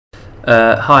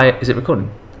Hi, is it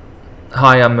recording?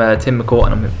 Hi, I'm Tim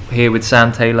McCourt and I'm here with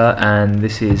Sam Taylor and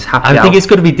this is Happy Hour. I think it's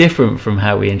got to be different from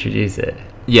how we introduce it.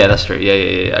 Yeah, that's true.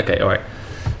 Yeah. Okay, alright.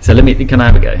 So can I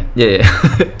have a go? Yeah.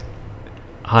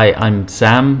 Hi, I'm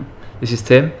Sam. This is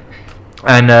Tim.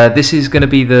 And this is going to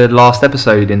be the last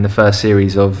episode in the first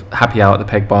series of Happy Hour at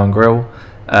the Pegbar and Grill.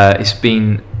 It's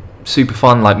been super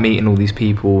fun, like meeting all these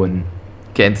people and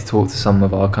getting to talk to some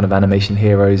of our kind of animation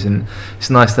heroes, and it's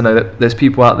nice to know that there's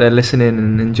people out there listening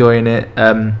and enjoying it.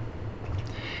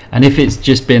 And if it's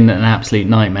just been an absolute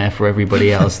nightmare for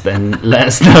everybody else, then let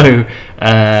us know.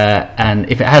 And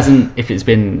if it's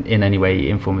been in any way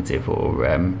informative or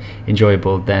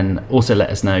enjoyable, then also let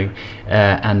us know,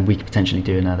 and we could potentially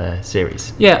do another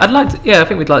series. Yeah, I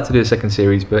think we'd like to do a second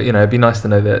series, but it'd be nice to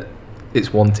know that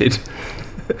it's wanted.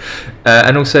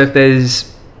 And also, if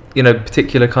there's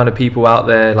particular kind of people out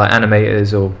there, like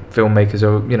animators or filmmakers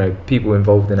or people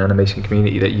involved in the animation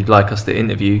community that you'd like us to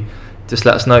interview, just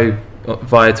let us know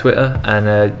via Twitter,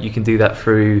 and you can do that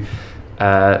through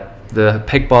the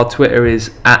Pegbar Twitter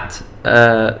is at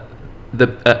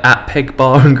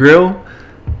Pegbar and Grill.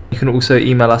 You can also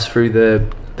email us through the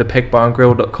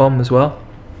pegbarandgrill.com as well.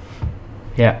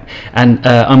 Yeah, and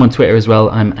I'm on Twitter as well.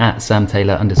 I'm at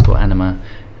samtaylor_anima.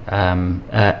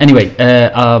 Anyway,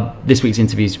 this week's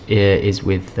interview is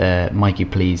with Mikey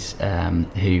Please,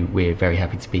 who we're very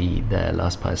happy to be the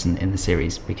last person in the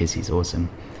series because he's awesome.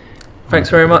 Thanks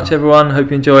very much, everyone. Hope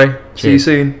you enjoy. Cheers. See you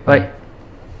soon. Bye.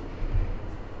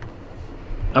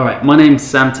 All right, my name's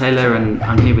Sam Taylor and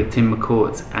I'm here with Tim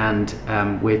McCourt, and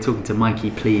we're talking to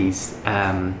Mikey Please,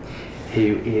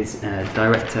 who is a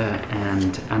director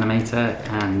and animator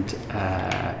and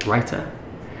writer.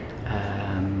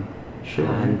 Sure.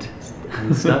 And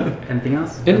stuff. Anything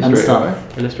else?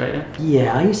 Illustrator.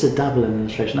 Yeah, I used to dabble in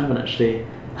illustration. I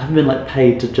haven't been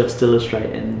paid to just illustrate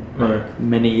in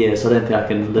many years, so I don't think I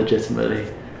can legitimately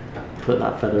put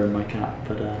that feather in my cap.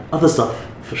 But other stuff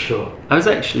for sure. I was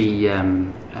actually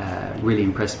really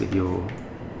impressed with your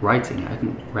writing. I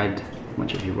hadn't read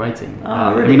much of your writing. Really?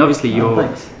 I mean, obviously your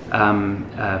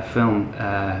film.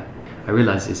 I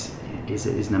realise is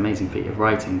an amazing feat of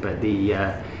writing, but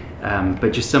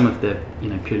but just some of the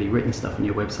purely written stuff on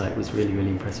your website was really,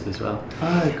 really impressive as well.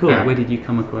 Oh, cool. Where did you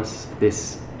come across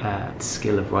this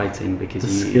skill of writing? Because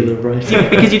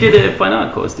you did a fine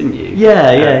art course, didn't you?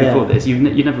 Yeah. Before this, you've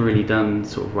never really done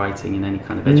sort of writing in any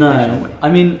kind of educational way. No,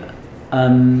 I mean,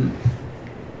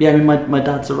 my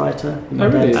dad's a writer. My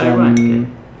really? dad's,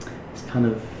 it's kind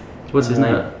of. What's his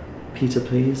name? Peter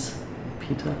Please.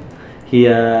 Peter.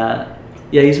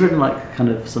 He's written kind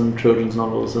of some children's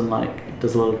novels and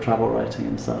does a lot of travel writing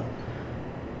and stuff.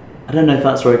 I don't know if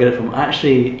that's where I get it from.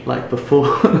 Actually,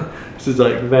 before, this is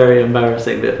very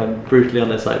embarrassing, but if I'm brutally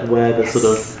honest, where the sort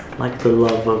of the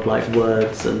love of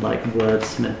words and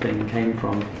wordsmithing came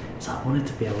from. So I wanted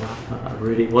to be a rapper. I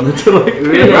really wanted to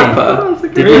be a rapper.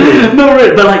 Really? Not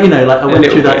really, but I went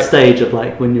through that stage of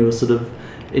when you're sort of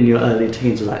in your early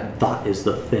teens, that is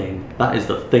the thing. That is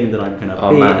the thing that I'm going to be,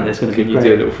 man. And it's going to be great. Can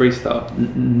you do a little freestyle?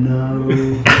 No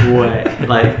way.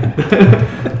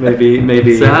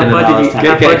 Maybe. So how far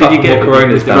did you get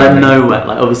Coronas down? Nowhere.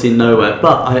 Obviously nowhere.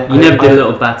 But you never did a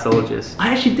little batologist.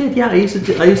 I actually did. Yeah, I used to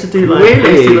do really? I used to do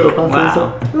little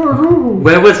battles. Wow.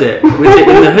 Where was it? Was it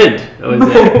in the hood, or was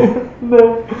it?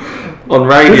 No. On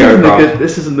radio.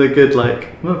 This isn't a good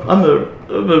I'm a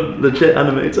legit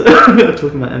animator.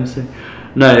 Talking about MC.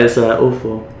 No, it's an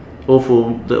awful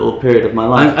little period of my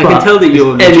life. I can tell that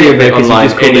you're legit because you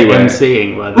just called it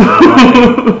MCing rather than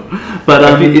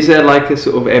But is there a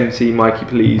sort of MC Mikey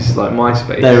Please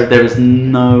MySpace? There is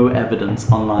no evidence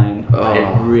online.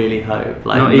 I really hope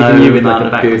not even you with amount a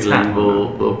of Googling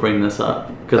will bring this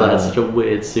up, because I had such a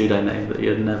weird pseudonym that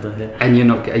you'd never hear. And you're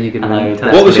not. Are you going to?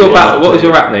 What was your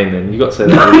rap name then? You got to say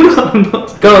that. I'm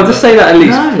not. Go on, just say that at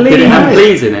least. No, please. Did it have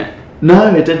Please in it?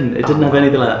 No, it didn't. It didn't have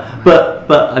anything like that.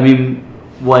 But I mean,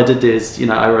 what I did is,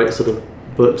 I wrote sort of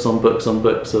books on books on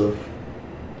books of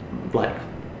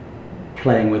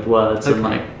playing with words and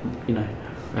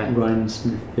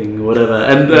rhymesmithing or whatever.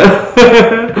 And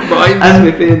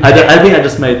rhymesmithing. I think I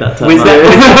just made that term. Was that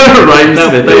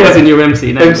Rhymesmithing. That wasn't your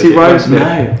MC name. MC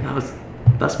Rhymesmith. No,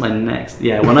 that's my next.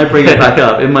 Yeah, when I bring it back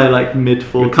up in my mid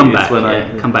 40s, come back when I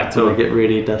get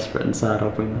really desperate and sad, I'll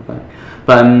bring that back.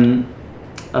 But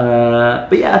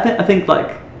yeah, I think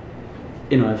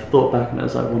I've thought back on it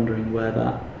as wondering where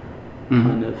that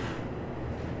kind of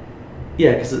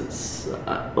because it's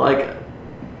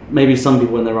maybe some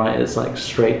people when they write it's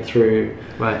straight through,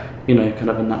 right? Kind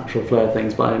of a natural flow of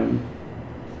things, but I'm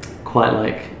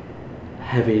quite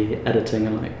heavy editing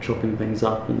and chopping things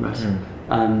up and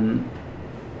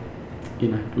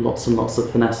lots and lots of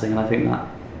finessing, and I think that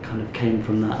kind of came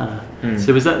from that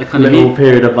So was that the kind little of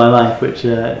period of my life, which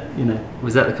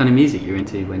was that the kind of music you were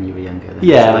into when you were younger? Then?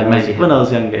 Yeah, So, like, when I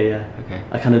was younger, yeah. Okay.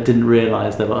 I kind of didn't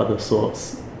realise there were other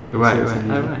sorts. Right. sorts of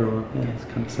music Right. for a while. Yeah, it's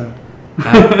kind of sad.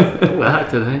 Well, I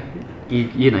don't know.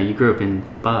 You grew up in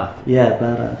Bath. Yeah,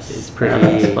 badass. It's pretty,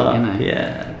 badass, but, you know.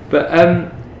 Yeah. But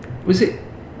was it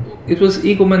was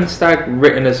Eagleman Stag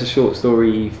written as a short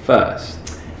story first?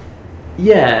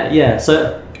 Yeah.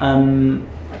 So so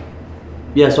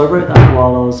I wrote that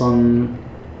while I was on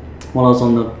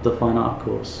the fine art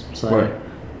course. So Right.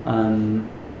 I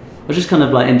was just kind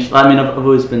of like I've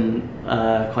always been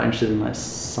quite interested in like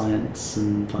science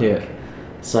and like. Yeah.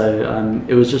 So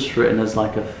it was just written as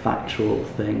like a factual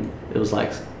thing. It was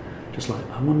like, just like,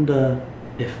 I wonder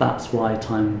if that's why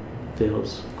time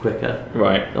feels quicker.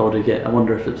 Right. Or I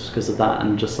wonder if it's because of that,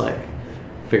 and just like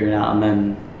figuring out, and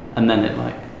then it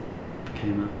like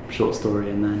became a short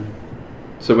story, and then.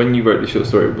 So when you wrote the short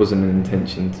story, it wasn't an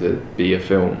intention to be a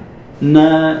film?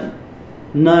 No,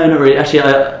 not really. Actually,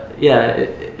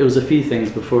 it was a few things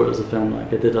before it was a film.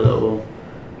 Like I did a little,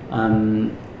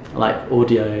 like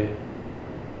audio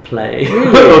play.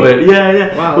 Really?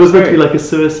 Yeah. Wow, it was meant to great. be like a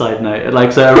suicide note.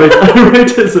 Like so, I wrote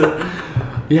it as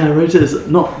I wrote it as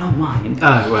not mine.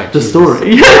 Oh right. The Jesus.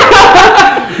 story.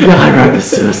 Yeah, I wrote the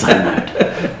suicide note,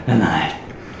 and then I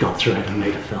got through it and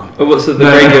made a film. Oh, what's the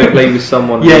radio play with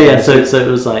someone? Yeah. So it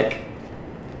was like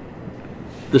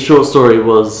the short story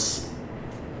was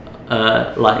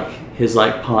like his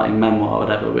like parting memoir or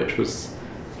whatever, which was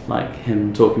like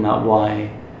him talking about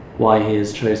why he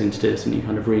is choosing to do this, and you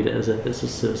kind of read it as if it's a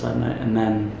suicide note, and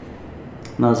I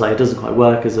was like, it doesn't quite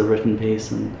work as a written piece,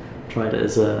 and tried it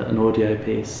as an audio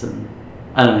piece, and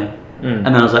I don't know. And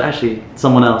then I was like, actually,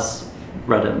 someone else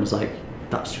read it and was like,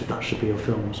 that should be your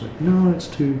film. I was like, no, it's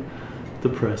too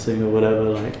depressing or whatever,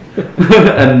 like,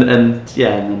 and then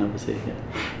obviously,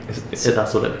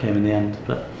 that's what it became in the end.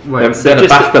 But Right. Then a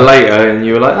BAFTA later, and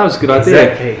you were like, that was a good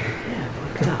idea. Exactly.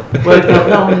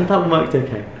 that one worked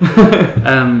okay.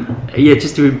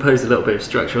 Just to impose a little bit of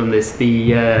structure on this, so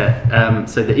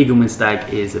the Eagleman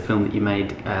Stag is a film that you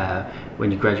made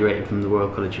when you graduated from the Royal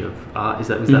College of Art. Was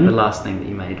that the last thing that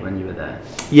you made when you were there?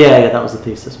 Yeah, that was the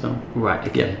thesis film. Right.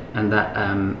 Okay. Yeah. And that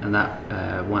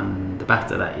won the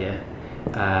BAFTA that year,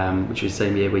 which was the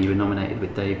same year where you were nominated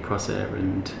with Dave Prosser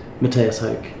and Matthias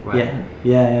Hoke. Right.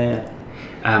 Yeah.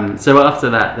 So after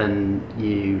that, then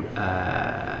you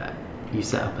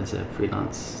set up as a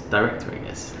freelance director, I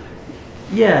guess.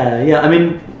 Yeah. I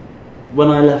mean, when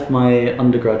I left my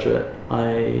undergraduate,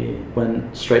 I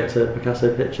went straight to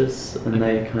Picasso Pictures, and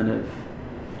they kind of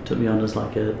took me on as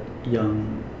like a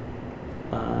young,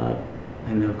 I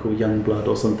think they were called Young Blood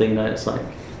or something. It's like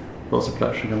lots of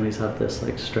production companies have this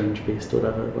like strange beast or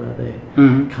whatever, where they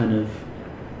kind of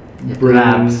bring.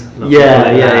 Labs.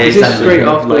 Yeah. Is this straight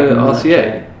after like,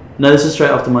 RCA? No, this is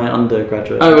straight after my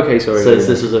undergraduate. Oh, okay, sorry. So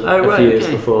this was a few years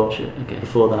before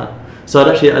that. So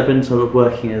I'd been sort of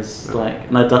working as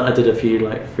and I did a few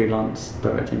like freelance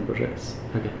directing projects.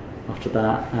 Okay. After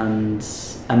that, and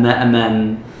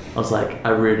then I was like,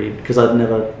 because I'd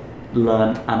never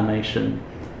learned animation,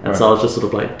 and so I was just sort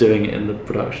of like doing it in the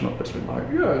production office, being like,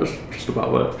 yeah, it's just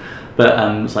about work. But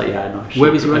it's like, yeah, no.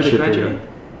 Where was your undergraduate?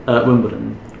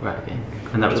 Wimbledon. Right. Okay.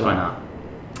 And that was fine art.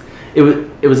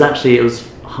 It was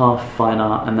half fine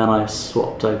art, and then I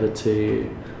swapped over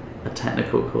to a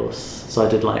technical course. So I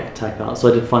did like tech art. So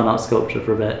I did fine art sculpture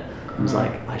for a bit. I was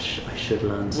like, I should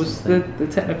learn something. Was the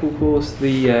technical course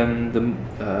the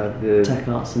tech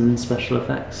arts and special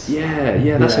effects?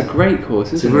 Yeah, that's a great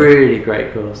course, isn't it? It's a really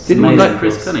great course. Didn't we like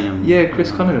Chris Cunningham? Yeah,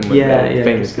 Chris Cunningham went there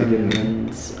famously, didn't he?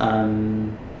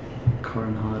 And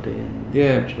Corin Hardy and Yeah.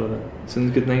 a bunch of other.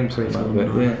 Some good names Chris from that,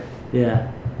 Cunningham.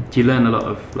 yeah. Do you learn a lot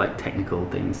of like technical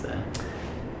things there?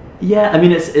 Yeah, I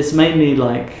mean it's mainly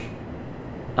like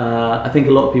I think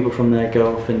a lot of people from there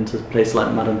go off into places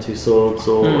like Madame Tussauds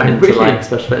or into really? like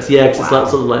special effects. Yeah, because it's like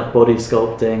sort of like body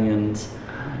sculpting, and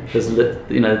there's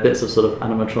bits of sort of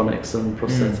animatronics and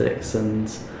prosthetics and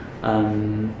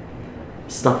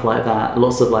stuff like that.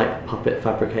 Lots of like puppet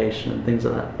fabrication and things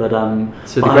like that. But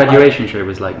so the graduation show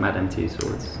was like Madame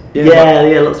Tussauds.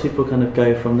 Yeah. Lots of people kind of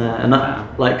go from there, and Wow.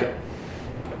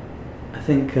 I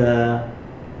think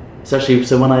it's actually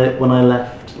so when I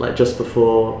left like just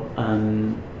before I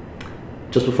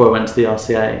went to the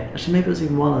RCA. Actually, maybe it was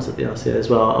even while I was at the RCA as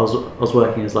well. I was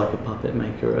working as like a puppet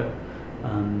maker at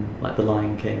like the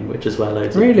Lion King, which is where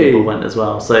loads of people went as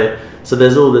well. So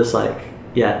there's all this like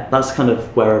that's kind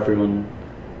of where everyone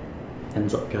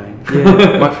ends up going.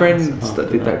 Yeah, my friend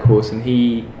did that course, and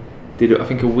he did I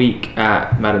think a week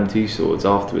at Madame Tussauds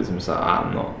afterwards and was like,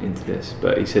 I'm not into this,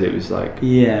 but he said it was like,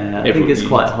 yeah, I think it's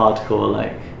quite hardcore,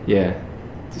 like, yeah,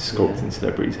 just sculpting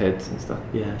celebrities' heads and stuff.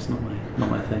 Yeah, it's not my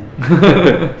thing.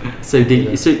 So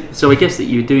I guess that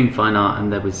you were doing fine art,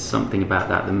 and there was something about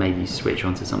that made you switch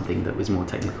onto something that was more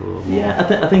technical. Or more...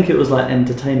 Yeah, I think it was like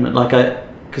entertainment. Like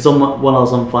because when I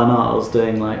was on fine art, I was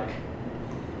doing like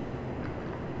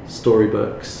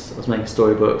storybooks. I was making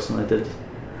storybooks, and I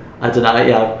don't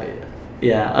know.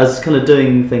 Yeah, I was kind of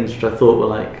doing things which I thought were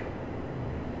like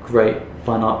great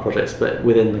fine art projects, but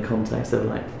within the context, they were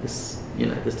like, this,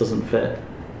 this doesn't fit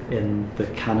in the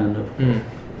canon of what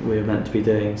we were meant to be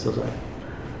doing. So I was like,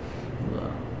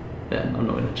 well, yeah, I'm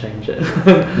not going to change it.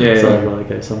 So I'd rather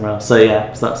go somewhere else. So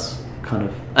yeah, so that's kind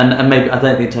of, and maybe I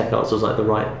don't think tech arts was like the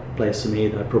right place for me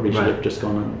either. I probably should have just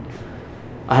gone and.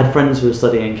 I had friends who were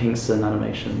studying in Kingston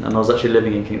animation, and I was actually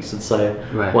living in Kingston. So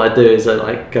what I do is I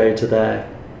like go to their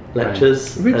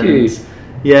lectures. Really?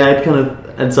 Yeah, I'd kind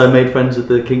of, and so I made friends with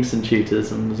the Kingston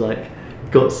tutors and was like,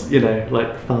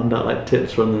 like found out like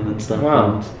tips from them and stuff.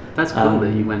 Wow, and, that's cool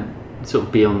that you went sort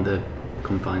of beyond the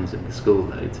confines of the school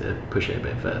though to push it a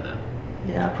bit further.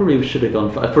 Yeah, I probably should have gone.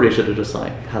 I probably should have just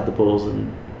like had the balls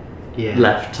and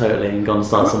left totally and gone and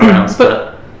start somewhere else.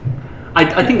 But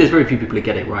I think there's very few people who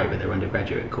get it right with their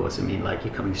undergraduate course. I mean, like,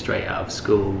 you're coming straight out of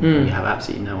school, and you have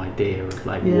absolutely no idea of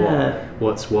like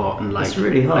what's what, and like it's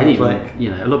really hard.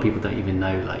 A lot of people don't even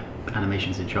know like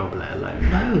animation's a job, let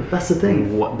alone that's the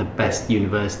thing. What the best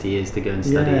university is to go and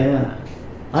study. Yeah.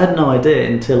 I had no idea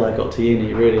until I got to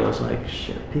uni. Really, I was like,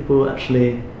 shit, people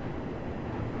actually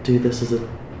do this as a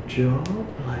job.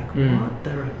 Like, what?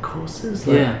 There are courses.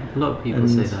 Like, a lot of people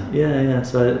say that. Yeah.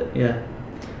 So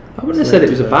I wouldn't have said it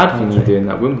was a bad thing you doing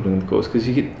that Wimbledon course, because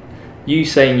you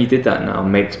saying you did that now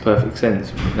makes perfect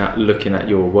sense. Now looking at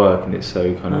your work, and it's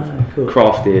so kind of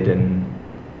crafted and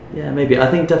maybe I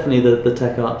think definitely the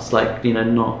tech arts, like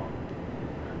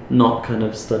not kind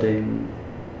of studying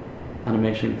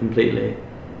animation completely,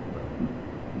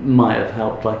 might have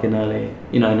helped like in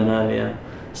an earlier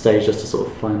stage, just to sort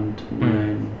of find my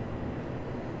own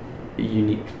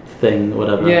unique thing or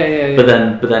whatever.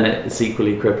 But then it's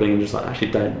equally crippling, and just like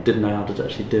actually didn't know how to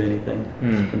actually do anything,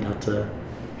 and had to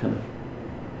kind of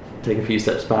take a few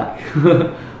steps back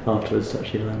afterwards to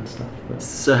actually learn stuff. But.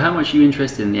 So how much are you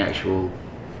interested in the actual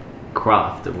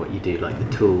craft of what you do, like the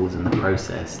tools and the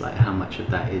process? Like how much of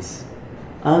that is?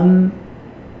 I don't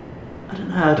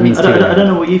know. I don't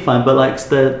know what you find, but like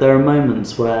there are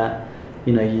moments where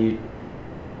you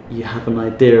have an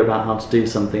idea about how to do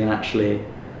something, and actually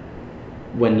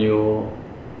when you're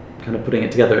kind of putting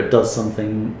it together, it does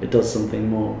something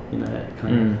more. It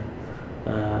kind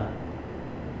of.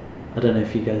 I don't know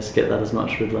if you guys get that as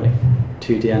much with like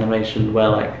 2D animation, where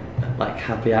like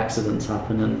happy accidents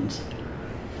happen,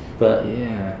 but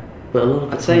a lot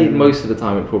of I'd say most of the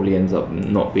time it probably ends up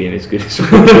not being as good as you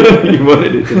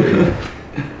wanted it to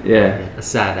be. A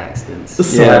sad accidents.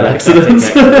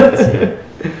 Accidents.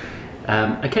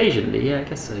 Occasionally, I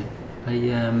guess so.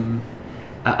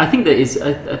 I think that is.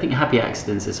 I think happy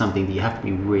accidents are something that you have to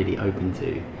be really open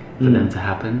to for them to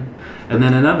happen. And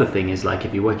then another thing is like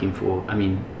if you're working for. I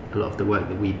mean, a lot of the work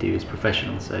that we do is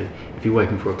professional. So if you're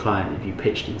working for a client, if you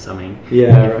pitched in something,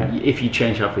 if you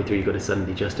change halfway through, you've got to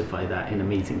suddenly justify that in a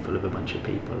meeting full of a bunch of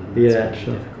people. And that's a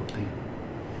difficult thing.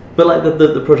 But like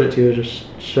the project you were just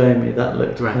showing me, that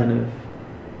looked kind of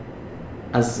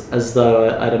as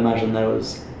though I'd imagine there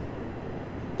was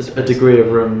a degree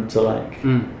of room to like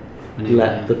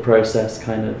let the process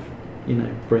kind of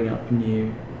bring up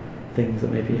new things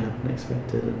that maybe you hadn't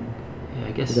expected. And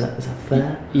I guess is that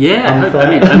fair? I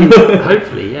mean,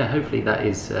 hopefully that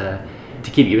is to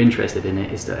keep you interested in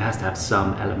it. It has to have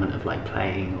some element of like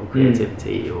playing or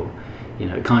creativity, or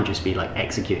it can't just be like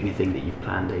executing a thing that you've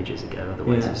planned ages ago.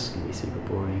 Otherwise, it's going to be super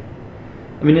boring.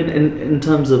 I mean, in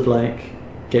terms of like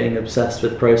getting obsessed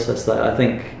with process, though, I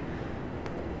think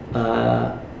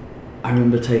I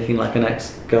remember taking like an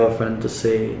ex-girlfriend to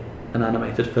see an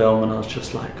animated film, and I was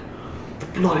just like,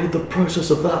 the process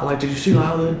of that, like, did you see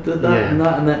how they did that and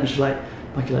that and that? And she's like,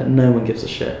 Mikey, like, no one gives a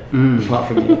shit apart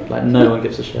from you. Like, no one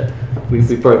gives a shit. We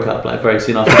broke up like very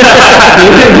soon after.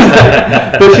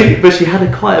 but she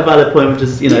had quite a valid point, which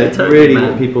is totally, really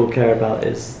what people care about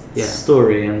is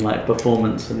story and like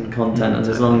performance and content, and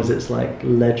as long as it's like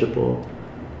legible,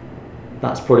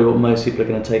 that's probably what most people are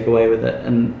going to take away with it,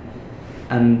 and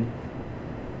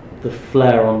the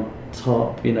flair on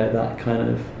top, that kind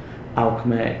of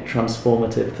alchemic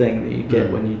transformative thing that you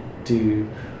get when you do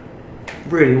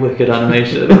really wicked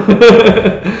animation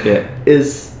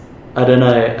is, I don't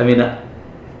know, I mean,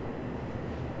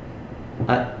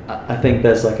 I I think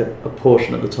there's like a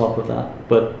portion at the top of that,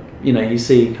 but you know, you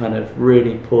see kind of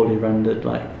really poorly rendered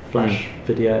like flash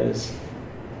videos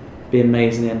be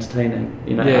amazingly entertaining,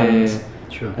 you know,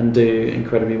 and do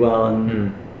incredibly well,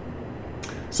 and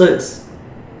so it's,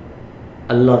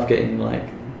 I love getting like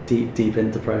deep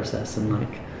into process and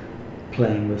like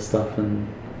playing with stuff and,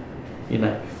 you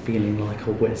know, feeling like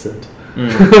a wizard.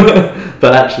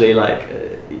 But actually, like,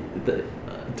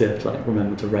 do have to like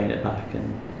remember to rein it back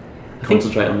and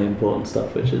concentrate on the important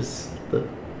stuff, which is the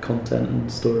content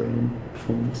and story and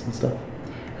performance and stuff.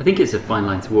 I think it's a fine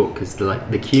line to walk, because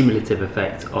the cumulative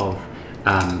effect of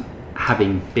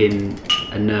having been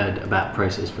a nerd about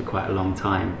process for quite a long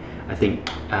time, I think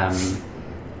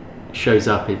shows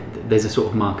up. There's a sort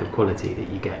of mark of quality that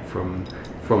you get from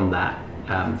that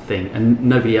thing, and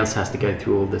nobody else has to go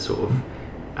through all the sort of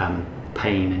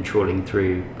pain and trawling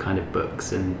through kind of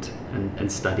books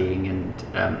and studying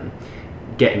and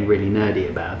getting really nerdy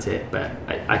about it. But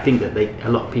I think that a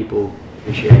lot of people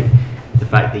appreciate the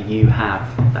fact that you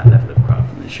have that level of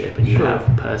craftsmanship and you have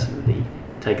personally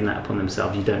taken that upon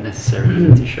themselves. You don't necessarily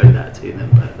need to show that to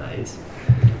them, but that is,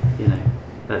 you know,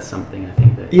 that's something I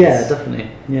think that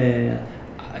definitely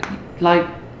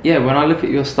when I look at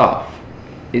your stuff,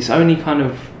 it's only kind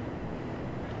of,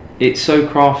 it's so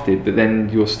crafted, but then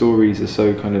your stories are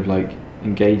so kind of like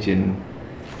engaging,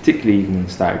 particularly Eagleman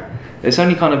Stag. It's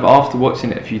only kind of after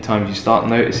watching it a few times you start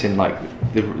noticing like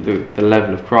the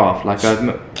level of craft. Like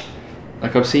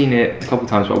I've seen it a couple of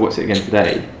times, but I watched it again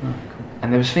today.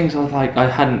 And there was things I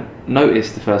hadn't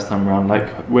noticed the first time around, like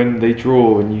when they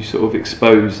draw and you sort of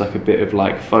expose like a bit of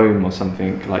like foam or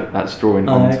something, like that's drawing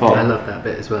on top. I love that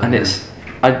bit as well. And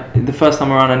the first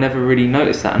time around I never really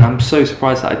noticed that, and I'm so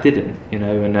surprised that I didn't, you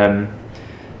know,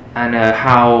 and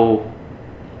how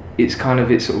it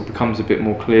sort of becomes a bit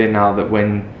more clear now that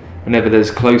whenever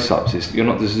there's close-ups, you're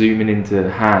not just zooming into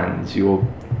hands,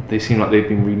 they seem like they've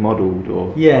been remodeled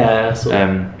or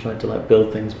trying to like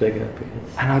build things bigger.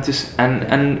 And I just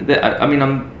I'm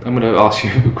going to ask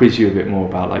you, quiz you a bit more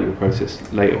about like your process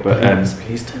later, but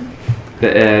please do.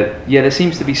 There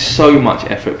seems to be so much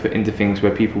effort put into things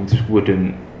where people just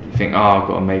wouldn't think, I've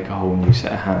got to make a whole new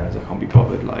set of hands, I can't be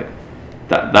bothered, like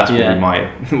that's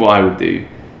probably what I would do.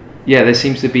 There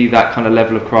seems to be that kind of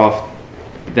level of craft,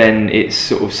 then it's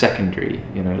sort of secondary,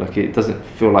 you know, like it doesn't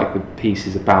feel like the piece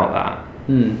is about that.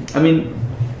 I mean,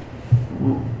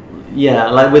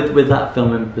 like with that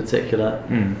film in particular,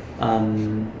 I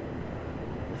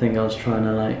think I was trying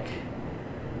to like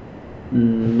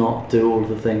not do all of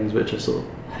the things which I sort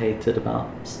of hated about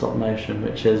stop motion,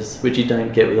 which you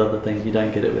don't get with other things. You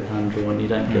don't get it with hand drawn, you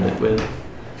don't get it with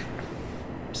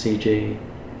CG,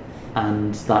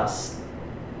 and that's,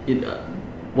 you know,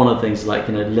 one of the things is like,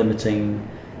 you know, limiting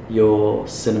your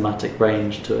cinematic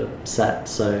range to a set.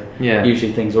 So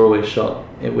usually things are always shot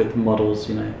with models,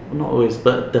 you know, well, not always,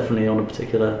 but definitely on a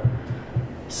particular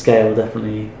scale.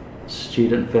 Definitely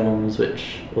student films,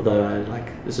 which, although I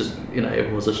like, this is, you know,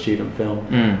 it was a student film,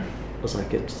 I was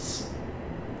like, it's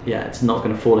not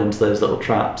going to fall into those little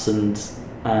traps, and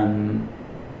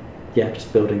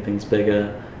just building things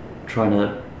bigger, trying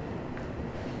to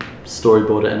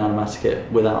storyboard it and animatic it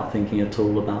without thinking at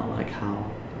all about like how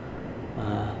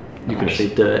you can actually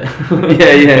do it.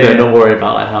 Not worry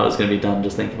about like how it's going to be done,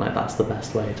 just thinking like that's the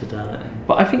best way to do it.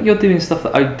 But I think you're doing stuff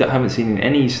that I haven't seen in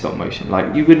any stop motion.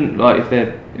 Like you wouldn't, like, if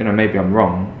they're, you know, maybe I'm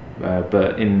wrong,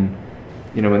 but in,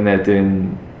 you know, when they're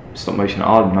doing stop motion at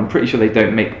Arden, I'm pretty sure they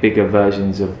don't make bigger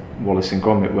versions of Wallace and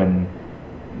Gromit when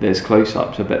there's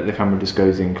close-ups. I bet the camera just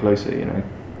goes in closer, you know.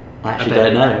 I actually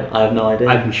don't know. I have no idea.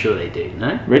 I'm sure they do.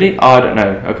 No. Really? Oh, I don't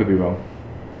know. I could be wrong.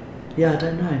 Yeah, I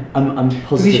don't know. I'm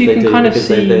positive you they can do, kind of because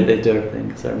see, they do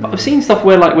everything. But I've seen stuff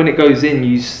where like when it goes in,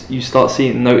 you start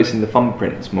noticing the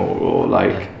thumbprints more, or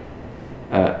like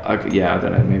I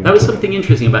don't know. Maybe that was something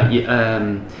interesting about you.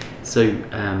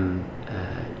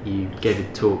 You gave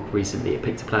a talk recently at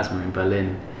Pictoplasma in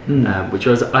Berlin, which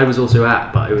I was also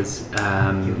at, but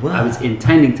I was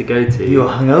intending to go to. You were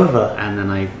hungover, and then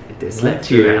I slept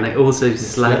through it, and I also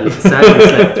sadly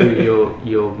slept through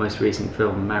your most recent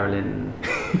film, Marylin.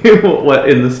 What,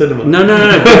 in the cinema? No.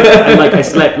 And like I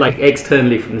slept like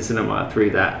externally from the cinema through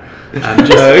that.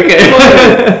 Okay.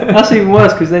 That's even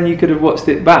worse, because then you could have watched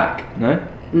it back.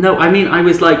 No, I mean I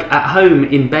was like at home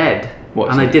in bed.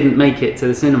 I didn't make it to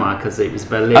the cinema because it was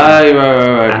Berlin. Right.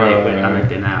 And I'd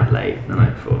been out late the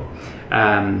night before.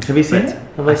 Have you seen it?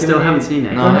 I still haven't seen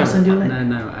it. No, I haven't sent you a link.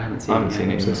 No, I haven't seen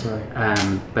it. I'm so sorry.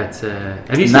 But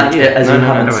have you seen it? As you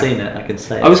haven't seen it, I can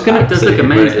say. I was gonna. It does look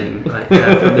amazing. Like,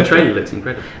 the trailer looks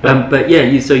incredible. But yeah,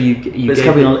 you it's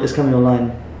coming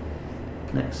online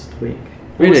next week.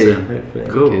 Really? Awesome. Hopefully.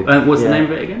 Cool. What's the Yeah. name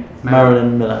of it again?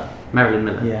 Marilyn Myller. Marylin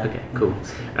Myller. Yeah. Okay, cool.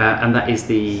 And that is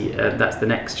that's the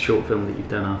next short film that you've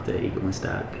done after Eagleman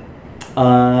Stag.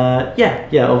 Of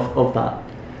that.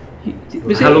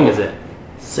 How long is it?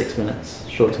 6 minutes,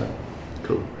 shorter.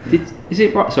 Cool. Is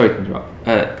it right? Sorry to interrupt.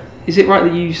 Is it right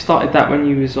that you started that when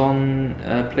you was on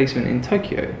placement in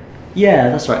Tokyo? Yeah,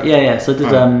 that's right. Yeah. So I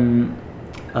did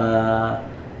Right.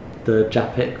 the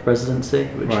JAPIC residency,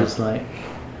 which Right. is like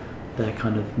their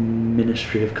kind of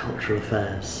Ministry of Cultural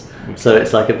Affairs. So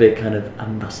it's like a big kind of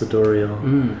ambassadorial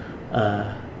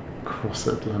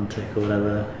cross-Atlantic or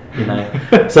whatever, you know.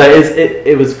 So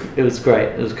it was great.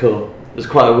 It was cool. It was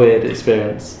quite a weird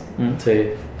experience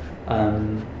too.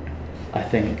 I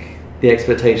think the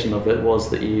expectation of it was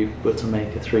that you were to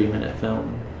make a 3-minute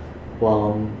film while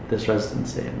on this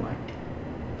residency, and like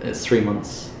it's 3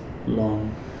 months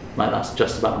long. Like that's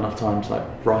just about enough time to like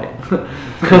write,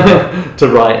 to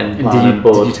write and plan and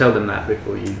board. Did you tell them that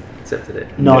before you accepted it?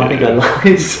 No, I think I lied.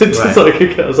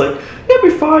 I was like, yeah, it'll be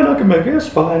fine. I can make it. It's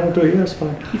fine. I'll do it. Yeah, it's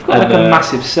fine. You've got like a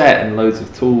massive set and loads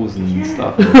of tools and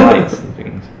stuff and lights and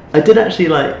things. I did actually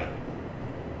like.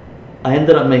 I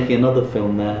ended up making another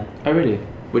film there. Oh really?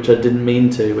 Which I didn't mean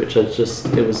to. Which I just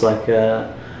it was like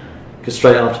because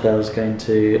straight after that I was going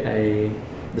to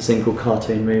this thing called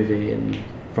Cartoon Movie in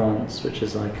France, which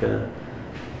is like a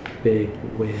big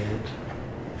weird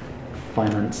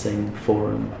financing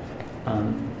forum,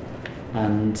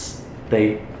 and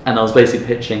I was basically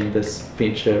pitching this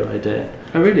feature idea.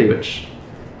 Oh really? Which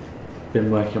I've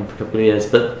been working on for a couple of years,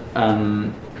 but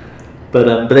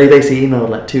they basically emailed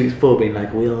like 2 weeks before, being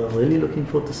like, "We are really looking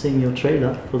forward to seeing your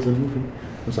trailer for the movie."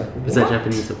 I was like, "What?" Was that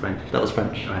Japanese or French? That was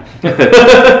French. Right.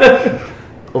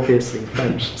 Obviously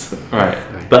French. Right.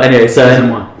 But anyway, so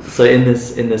Excuse-moi.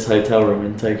 in this hotel room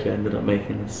in Tokyo, I ended up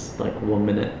making this like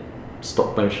 1-minute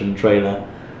stop motion trailer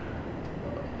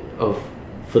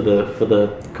for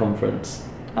the conference.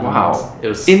 And Wow. it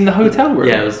was In the hotel room?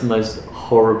 Yeah, it was the most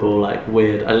horrible, like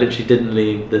weird. I literally didn't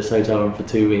leave this hotel room for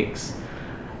 2 weeks.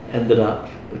 Ended up.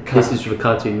 This is for the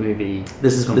Cartoon Movie.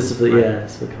 This is for right.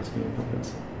 it's for the cartoon movie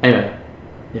conference. Anyway,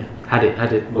 yeah.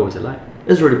 What was it like? It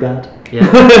was really bad. Yeah.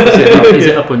 Is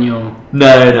it up on your?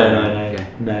 No. Okay.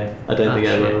 No, I don't think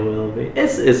it shit. ever will be.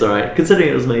 It's alright, considering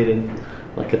it was made in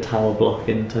like a tower block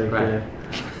in Tokyo.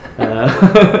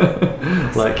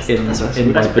 Right. Like in my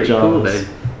pretty cool, pajamas.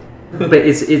 though. But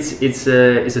it's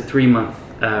a 3-month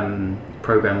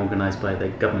program organised by the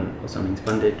government or something,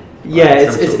 funded. Yeah, by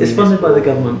some sort of it's funded by the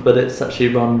municipal- government, but it's actually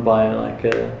run by like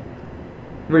a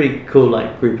really cool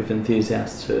like group of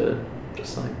enthusiasts who are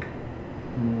just like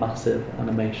massive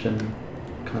animation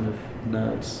kind of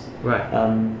nerds. Right.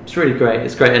 It's really great.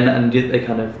 It's great, and they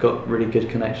kind of got really good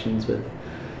connections with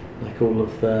like all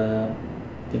of the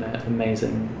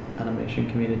amazing animation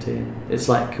community. And it's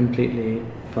like completely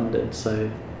funded, so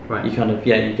Right. you kind of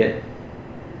you get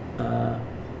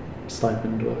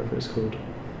stipend or whatever it's called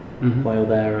Mhm. while you're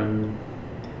there, and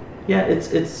it's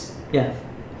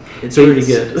So really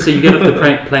good. So you get off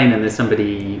the plane and there's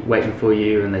somebody waiting for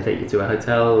you, and they take you to a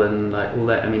hotel and like all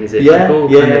that. I mean, is it cool?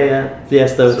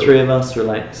 Yes, there were sort 3 of us who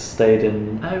like stayed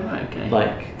in Oh right, okay.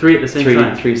 like 3 at the same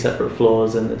time 3 separate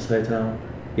floors in this hotel.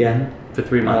 Yeah, for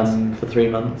 3 months. for 3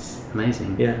 months.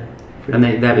 Amazing. Yeah, And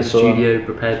they have a pretty cool. studio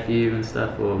prepared for you and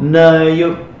stuff, or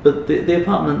No, but the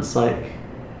apartment's like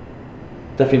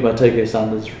definitely by Tokyo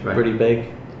standards Right. pretty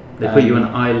big. they put you on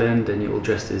an island and you're all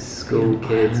dressed as school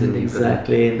kids, and you've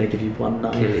exactly, and they give you one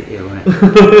got to kill knife.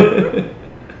 it. Yeah, right.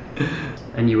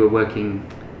 And you were working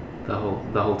the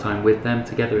whole time with them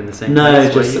together in the same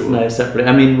place? No, separately.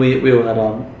 I mean, we all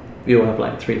have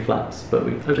like 3 flats, but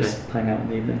we Okay. just hang out in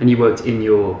the evening. And you worked in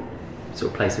your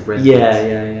sort of place of residence?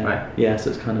 Yeah. Right. Yeah, so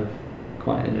it's kind of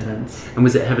quite intense. And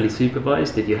was it heavily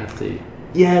supervised? Did you have to?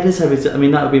 Yeah, it is heavy. I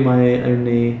mean, that would be my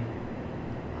only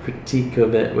critique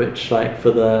of it, which like for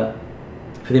the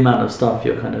amount of stuff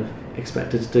you're kind of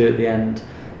expected to do at the end,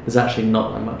 there's actually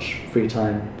not that much free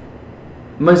time.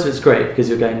 Most of it's great because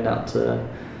you're going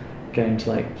to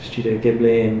like Studio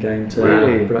Ghibli and going to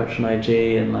Really? Production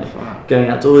IG and like going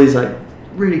out to all these like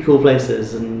really cool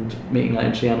places and meeting like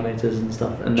industry animators and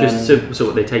stuff. And Just then, so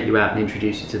what they take you out and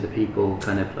introduce you to the people,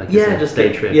 kind of like yeah, as a just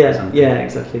day trip yeah, or something. Yeah,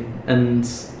 exactly. And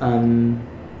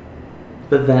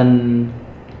but then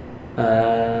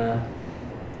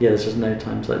there's just no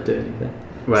time to like do anything.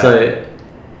 Right. So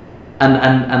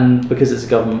and because it's a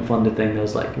government funded thing,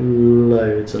 there's like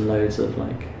loads and loads of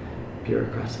like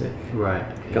bureaucratic Right.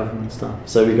 government stuff.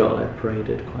 So we got like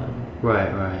paraded quite a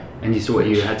lot. Right. And you saw what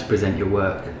you had to present your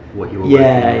work, what you were working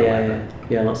on. or whatever.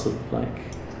 Yeah, lots of like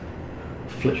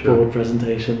flipboard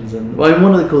presentations, and well, I mean,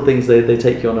 one of the cool things they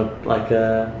take you on a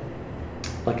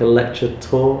like a lecture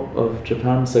tour of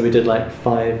Japan. So we did like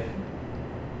 5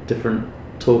 different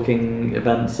talking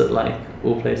events at like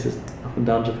all places up and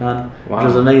down Japan, which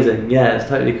was amazing. Yeah, it's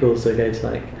totally cool. So go to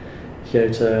like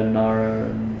Kyoto and Nara,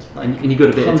 and you got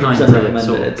a bit of time to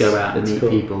sort of go out and meet cool.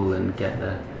 people and get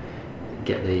the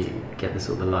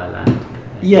sort of the lie of land.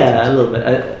 Yeah, a little bit.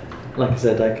 Like I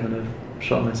said, I kind of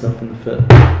shot myself in the foot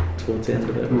towards the end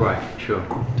of it. Right, sure.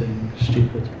 Doing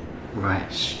stupid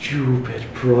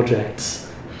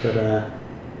projects, but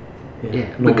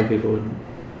normal people wouldn't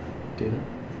do that.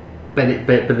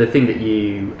 But the thing that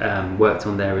you worked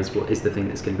on there is the thing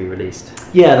that's going to be released.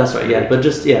 Yeah, that's right. Yeah, but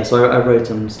just so I wrote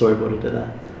and storyboarded it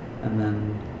there, and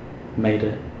then made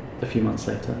it a few months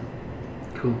later.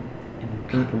 Cool. In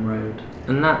Clapham Road.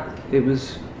 And that it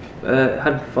was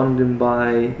had funding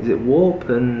by, is it Warp,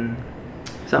 and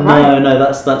is that right? No,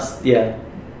 that's yeah.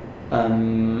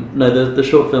 No, the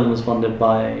short film was funded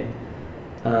by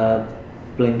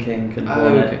Blinking and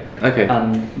okay.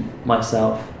 and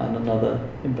myself and another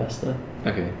investor.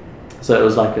 Okay. So it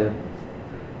was like a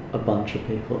bunch of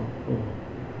people.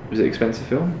 Was it expensive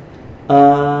film?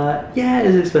 Yeah, it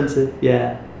is expensive.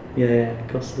 Yeah. It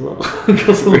costs a lot. It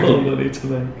costs a lot of money to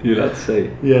make. You're allowed to say.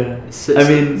 Yeah. So, I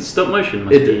mean, stop motion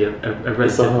must be a relatively...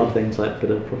 It's a hard thing to like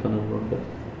put a proper number on, but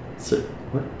so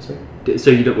what? Sorry.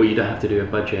 So you don't have to do a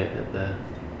budget at the.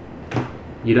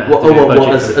 You don't have to do a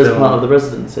budget as part of the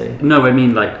residency. No, I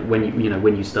mean like when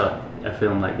when you start a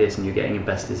film like this and you're getting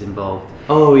investors involved.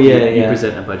 Oh yeah, you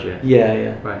present a budget.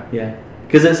 Yeah. Right. Yeah,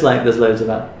 because it's like there's loads of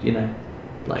that, Sure.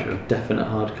 definite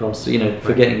hard costs.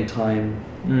 Forgetting time,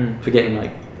 forgetting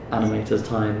like animators'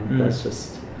 time. There's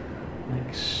just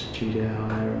like studio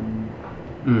hire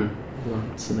and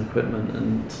lights and equipment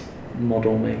and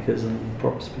model makers and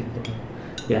props people.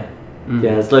 Yeah.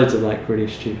 Yeah, there's loads of like really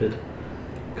stupid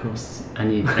costs.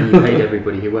 And you paid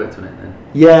everybody who worked on it then?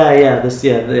 Yeah. There was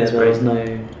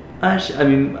no. Actually, I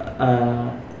mean,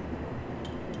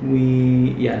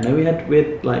 we had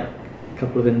like a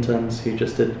couple of interns who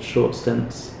just did short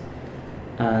stints,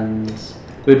 and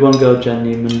we had one girl, Jen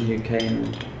Newman, who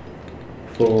came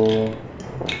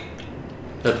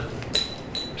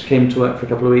she came to work for a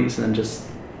couple of weeks and then just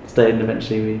stayed, and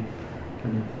eventually we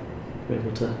kind of were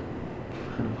able to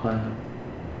kind of hire her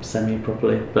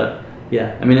semi-properly. But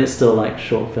yeah, I mean, it's still like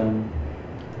short film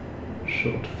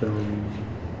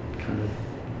kind of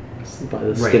by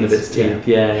the skin of its teeth.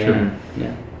 Yeah, sure.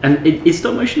 Yeah. And is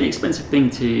stop motion an expensive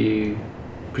thing to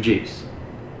produce?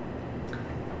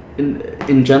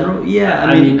 In general, yeah.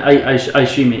 I mean, I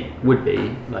assume it would be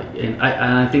and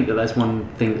I think that's one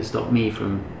thing that stopped me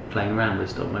from playing around with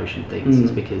stop motion things is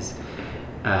because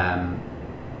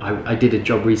I did a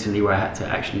job recently where I had to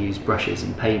actually use brushes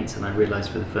and paints, and I realised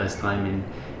for the first time in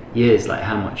years like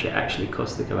how much it actually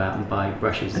costs to go out and buy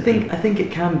brushes. I think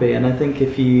it can be, and I think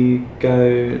if you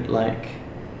go like,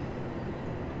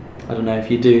 I don't know, if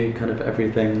you do kind of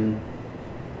everything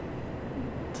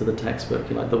to the textbook,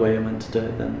 like the way you're meant to do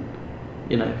it, then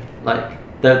like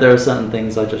there are certain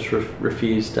things I just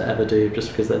refuse to ever do just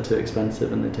because they're too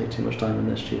expensive and they take too much time and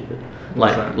they're stupid.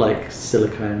 Like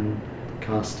silicone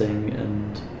casting,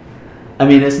 and I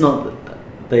mean, it's not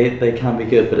they can be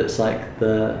good, but it's like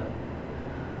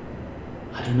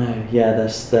I don't know. Yeah, I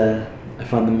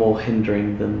find them more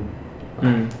hindering than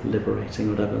liberating,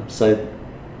 or whatever. So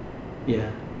yeah,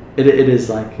 it is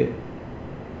like a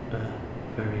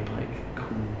very like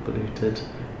convoluted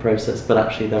process, but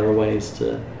actually there are ways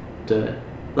to do it.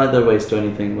 Like there are ways to do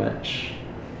anything which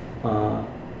are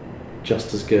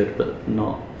just as good, but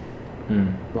not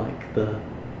like the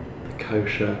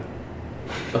kosher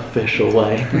official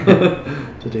way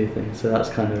to do things. So that's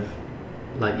kind of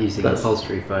like using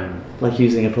upholstery foam. Like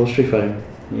using upholstery foam.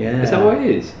 Yeah. Is that what it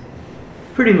is?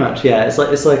 Pretty much, yeah. It's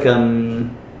like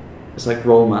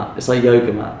roll mat. It's like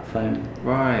yoga mat foam.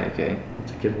 Right. Okay.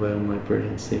 To give away all my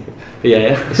brilliant secret. But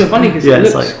yeah. It's funny because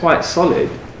it looks quite solid,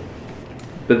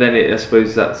 but then I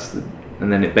suppose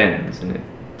and then it bends and it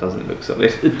doesn't look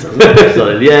solid. It doesn't look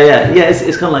solid. Yeah.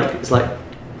 It's kind of like it's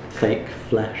fake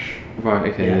flesh.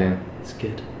 Right. Okay. Yeah. It's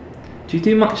good. Do you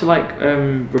do much like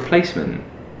replacement,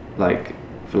 like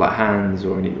for like hands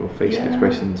or facial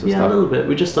expressions or stuff? Yeah, a little bit.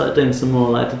 We just started doing some more.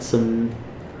 Like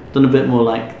done a bit more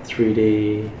like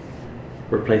 3D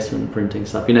replacement printing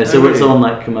stuff. So it's on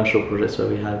like commercial projects where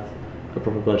we have a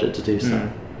proper budget to do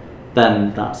stuff.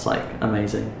 Then that's like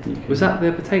amazing. Was that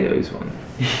the potatoes one?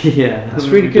 Yeah, that's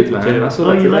really good, man. I saw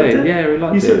that today. Liked it? Yeah, I really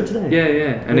liked it. You saw it today?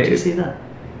 Yeah. And did you see that?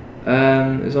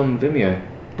 It was on Vimeo.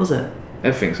 Was it?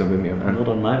 Everything's on Vimeo, man. Not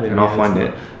on my Vimeo. And I'll find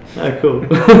it. Oh, cool.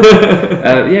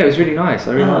 Yeah, it was really nice.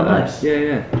 I really liked that. Nice.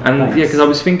 Yeah. And because I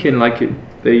was thinking like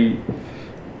the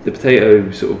potato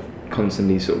sort of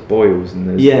constantly sort of boils, and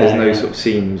there's no sort of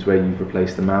seams where you've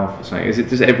replaced the mouth or something. Is it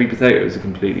just every potato is a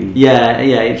completely? Yeah,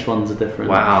 each one's a different.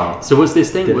 Wow. So what's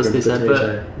this thing? What's this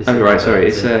potato. advert? Oh, right, sorry,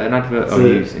 it's an advert. So, I'll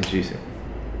introduce it.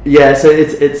 Yeah, so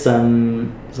it's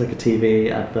like a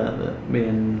TV advert that me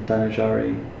and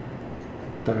Danojari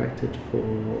directed for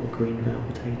Greenvale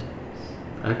potatoes.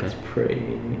 Okay. It's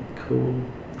pretty cool.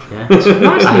 Yeah. It's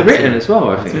nicely written as well,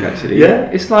 I think, actually. Yeah.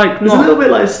 It's like It's a little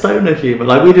bit like stoner humour.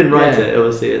 Like, we didn't write Yeah. it,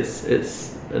 obviously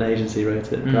it's an agency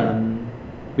wrote it. But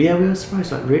yeah, we were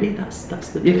surprised, like, really? That's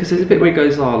the Yeah, because there's a bit where he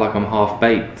goes, oh, like I'm half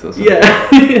baked or something. Yeah.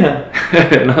 Yeah.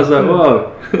 And I was like,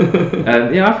 whoa.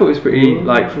 Yeah, I thought it was pretty,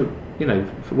 like, for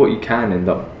what you can end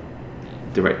up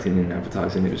directing and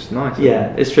advertising, it was nice.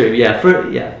 Yeah, it's true. Yeah,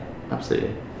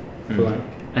 absolutely. For like,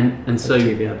 and so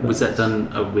TV adverts. was that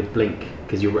done with Blink?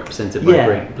 Because you're represented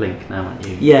by Blink now, aren't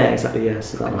you? Yeah, exactly. Yeah,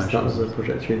 so that was a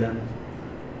project through them.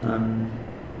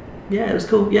 Yeah, it was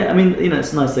cool. Yeah, I mean,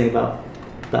 it's a nice thing about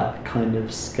that kind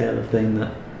of scale of thing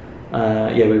that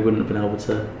we wouldn't have been able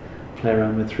to play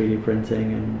around with 3D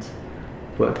printing and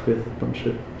work with a bunch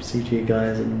of CG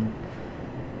guys and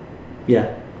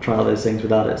try out those things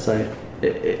without it. So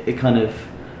it kind of,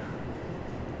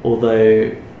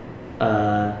 although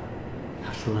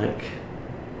have to like,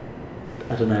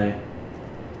 I don't know,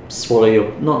 swallow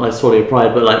your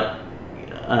pride, but like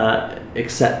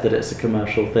accept that it's a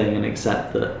commercial thing and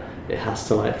accept that it has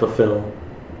to like fulfill,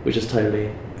 which is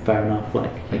totally fair enough.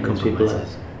 Like, people are,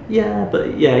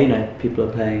 people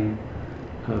are paying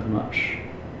however much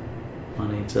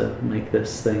money to make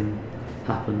this thing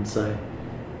happen, so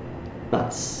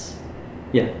that's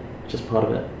just part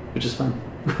of it, which is fun.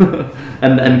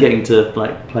 and getting to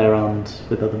like play around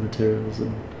with other materials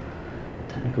and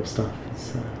technical stuff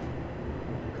is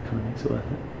kind of makes it worth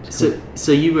it.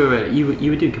 So you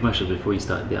were doing commercials before you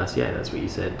started the RCA. That's what you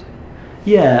said.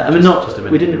 Yeah, I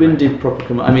mean, we didn't do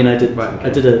proper I mean, I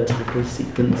did a title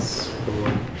sequence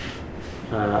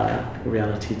for a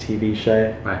reality TV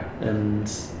show, right,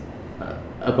 and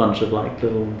a bunch of like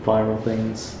little viral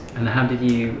things. And how did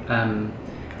you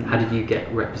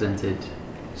get represented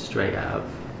straight out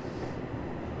of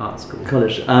art school?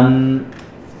 College.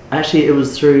 Actually, it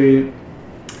was through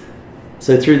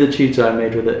the tutor I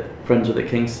made friends with at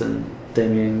Kingston,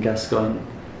 Damien Gascoigne.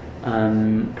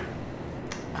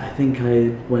 I think I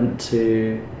went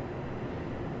to.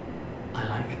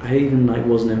 I even like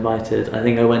wasn't invited. I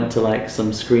think I went to like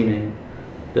some screening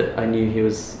that I knew he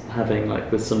was having like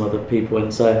with some other people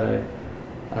in Soho,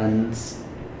 and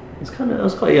I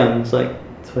was quite young. It was like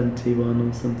 21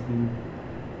 or something,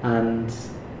 and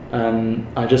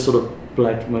I just sort of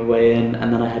blagged my way in,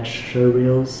 and then I had show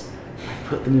reels. I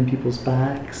put them in people's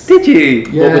bags. Did you?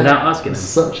 Yeah. What, without asking them?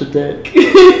 Such a dick.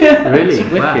 Really?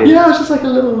 Wow. Yeah, I was just like a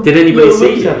little. Did anybody little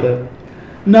see you? Them.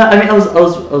 No, I mean I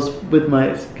was with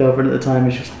my girlfriend at the time,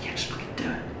 and she was like, "Yeah, just fucking do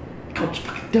it. Come on, just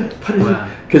fucking do it. Put it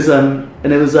in." Because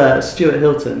and it was Stuart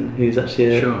Hilton, who's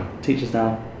actually teaches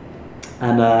now,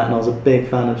 and I was a big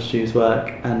fan of Stu's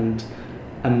work, and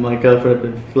my girlfriend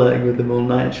had been flirting with him all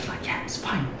night. She was like, "Yeah, it's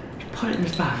fine. Just put it in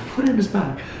his bag. Put it in his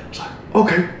bag." I was like,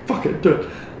 "Okay, fuck it, do it."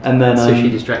 And then so she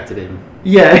distracted him.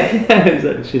 Yeah,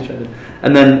 exactly. She distracted him.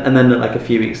 And then like a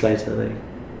few weeks later, they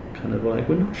kind of were like,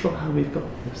 "We're not sure how we've got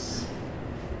this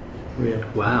real."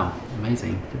 Wow,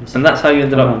 amazing. And that's how you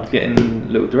ended up getting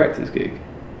little director's gig.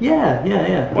 Yeah.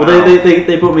 Wow. Well,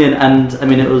 they brought me in, and I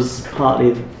mean, it was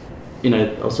partly,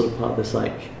 I was sort of part of this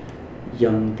like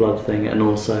young blood thing, and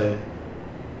also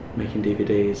making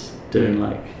DVDs, doing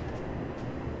like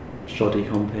shoddy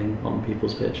comping on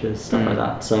people's pictures, stuff like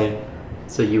that.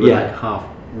 So you were like half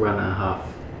runner, half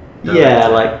director. Yeah,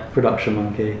 like production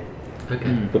monkey.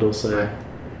 Okay. But also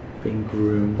being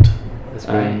groomed. That's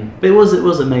great. But it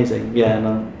was amazing. Yeah,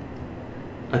 and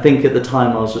I think at the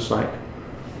time I was just like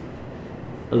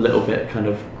a little bit kind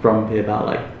of grumpy about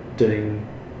like doing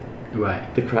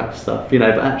the crap stuff, but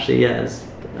actually, it's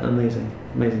an amazing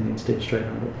thing to do straight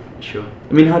out of it. Sure.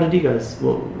 I mean, how did you guys?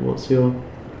 What's your?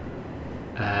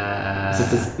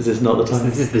 Is this not the time?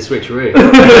 This is the switcheroo.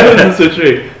 That's so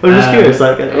true. I'm just curious.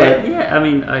 Yeah, I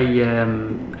mean,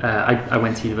 I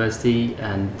went to university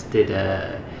and did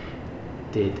a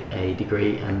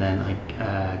degree, and then I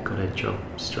got a job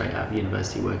straight out of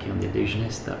university working on The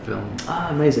Illusionist, that film.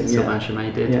 Amazing. Sylvain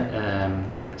Chomet did. Yeah.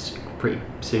 Pretty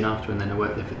soon after, and then I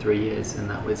worked there for 3 years, and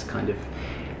that was kind of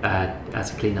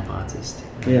as a clean-up artist.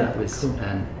 Yeah, it was cool.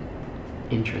 an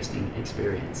interesting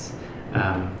experience.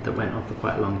 That went on for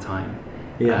quite a long time,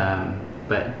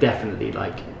 but definitely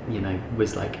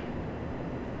was like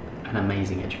an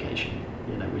amazing education,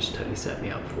 which totally set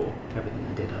me up for everything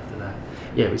I did after that.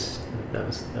 Yeah, that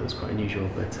was quite unusual.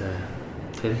 But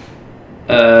Tim,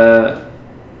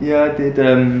 Yeah, I did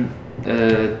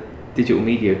a digital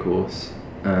media course.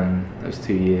 That was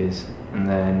 2 years, and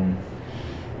then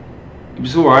it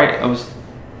was alright. I was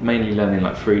mainly learning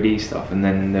like 3D stuff, and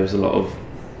then there was a lot of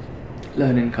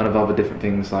learning kind of other different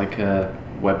things like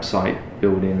website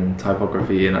building and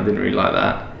typography, and I didn't really like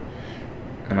that,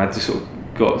 and I just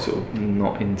got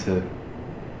not into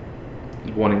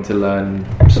wanting to learn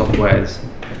softwares.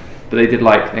 But they did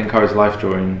like encourage life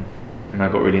drawing, and I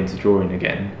got really into drawing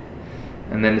again.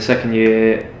 And then the second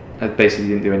year I basically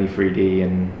didn't do any 3D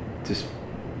and just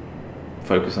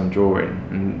focused on drawing,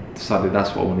 and decided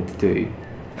that's what I wanted to do.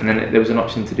 And then there was an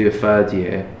option to do a third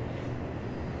year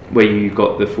where you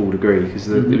got the full degree, because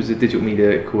it was a digital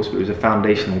media course, but it was a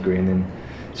foundation degree, and then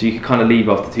so you could kind of leave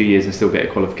after 2 years and still get a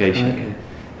qualification. Okay.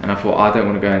 And I thought, I don't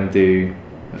want to go and do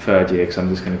a third year because I'm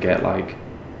just going to get like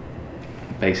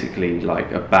basically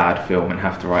like a bad film and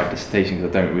have to write a dissertation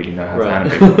because I don't really know how to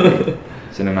animate properly.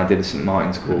 So then I did a St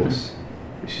Martin's course,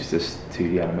 which is just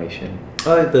 2D animation.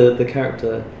 Oh, the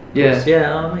character. Yeah. Course.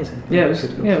 Yeah. Oh, amazing. Yeah,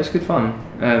 it was good fun.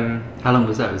 How long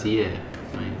was that? It was a year?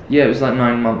 Right. Yeah, it was like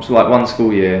 9 months, like 1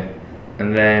 school year,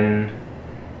 and then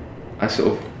I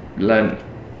sort of learnt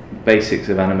basics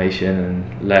of animation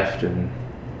and left, and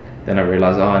then I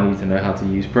realised, I need to know how to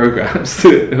use programs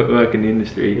to work in the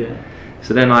industry. Yeah.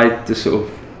 So then I just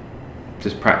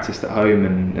practiced at home,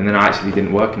 and then I actually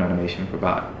didn't work in animation for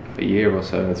about a year or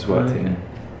so. I just worked in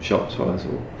shops while I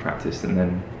sort of practiced, and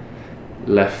then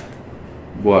left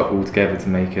work altogether to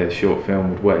make a short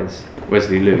film with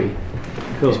Wesley Louis,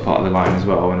 who's part of the line as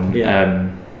well. And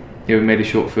we made a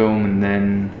short film, and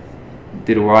then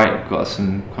did alright, got us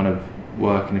some kind of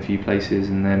work in a few places,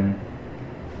 and then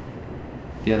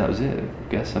that was it, I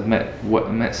guess. I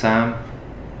met Sam.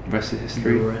 The rest is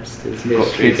history. The rest is Got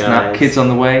history, kids on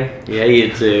the way. Yeah,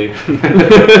 you do.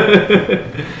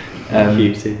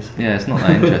 Cuties. Yeah, it's not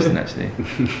that interesting actually.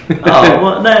 Oh,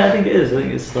 well, no, I think it is. I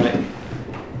think it's like,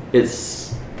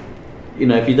 it's, you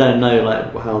know, if you don't know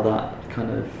like how that kind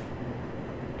of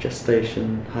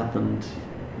gestation happened,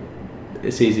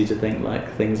 it's easy to think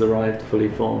like things arrived fully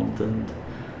formed, and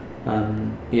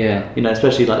you know,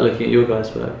 especially like looking at your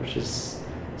guys' work, which is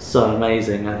so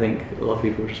amazing. I think a lot of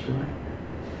people will just be like,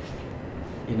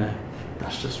 you know,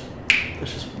 that's just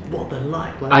what they're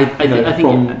like. I think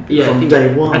from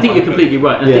day one. I think you're completely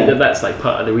right. And I Yeah. think that's like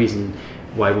part of the reason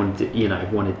why I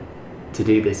wanted to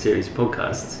do this series of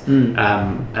podcasts.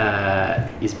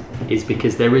 Is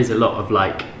because there is a lot of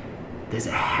like, there's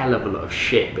a hell of a lot of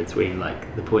shit between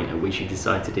like the point at which you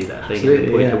decide to do that thing and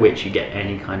the point at which you get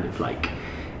any kind of like,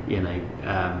 you know,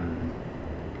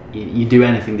 you do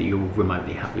anything that you're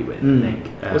remotely happy with. I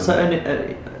think.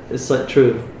 It's like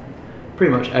true of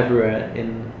pretty much everywhere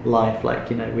in life. Like,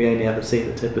 you know, we only ever see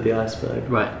the tip of the iceberg.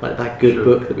 Right. Like that good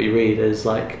book that we read is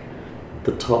like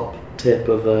the top tip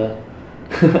of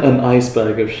an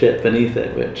iceberg of shit beneath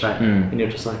it, which and you're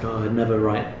just like, oh, I'd never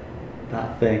write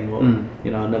that thing, or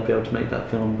you know, I'd never be able to make that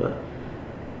film. But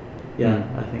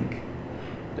I think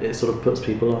it sort of puts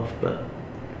people off. But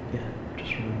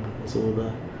just remember, there's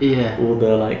all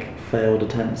the like failed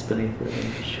attempts beneath it.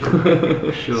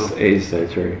 Sure. It is so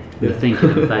true. The thinking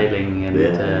and failing, and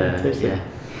totally.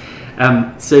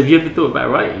 So have you ever thought about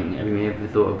writing? Have you ever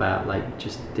thought about like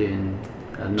just doing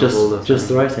a novel? Just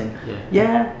the writing.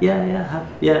 I've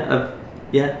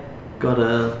got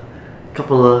a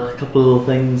couple of little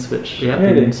things which I've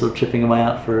been sort of chipping away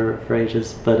at for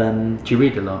ages. But do you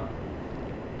read a lot?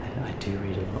 I do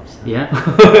read a lot. So. Yeah.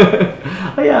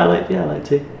 I like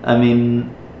to. I mean,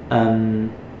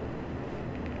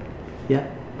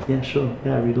 sure.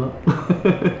 Yeah, I read a lot.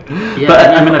 But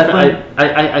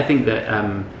I think that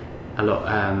a lot.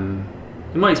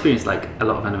 In my experience, like a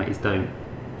lot of animators don't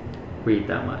read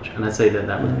that much, and I'd say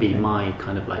that would be my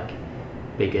kind of like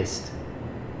biggest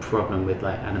problem with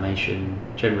like animation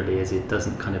generally, is it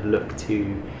doesn't kind of look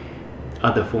to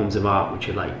other forms of art which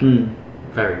are like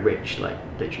very rich, like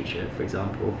literature, for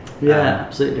example.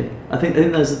 Absolutely. I think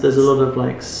there's a lot of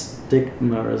like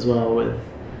stigma as well with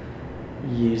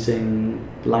using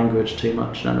language too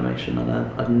much in animation, and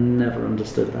I've never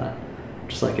understood that.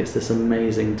 Just like, it's this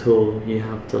amazing tool, you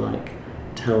have to like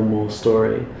tell more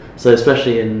story. So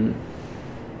especially in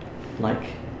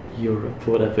like Europe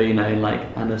or whatever, you know, in like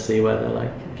Annecy, where they're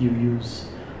like, if you use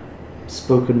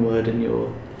spoken word in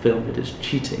your film, it is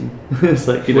cheating. It's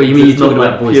like, you know, you mean you're talking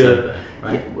about voiceover,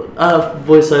 right?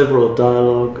 Voiceover or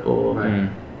dialogue or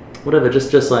whatever.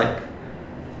 Just like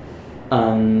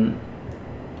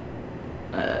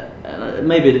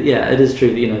maybe it is true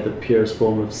that, you know, the purest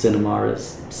form of cinema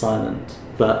is silent,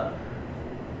 but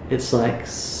it's like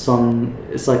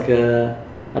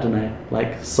I don't know,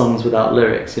 like songs without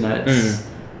lyrics. You know, it's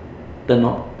they're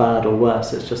not bad or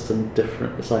worse. It's just a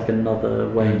different. It's like another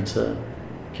way to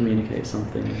communicate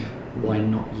something. Why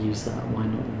not use that? Why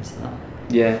not use that?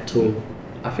 Yeah. Tool.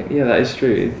 I think that is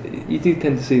true. You do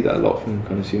tend to see that a lot from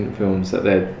kind of student films, that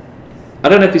they're. I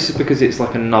don't know if this is because it's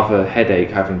like another headache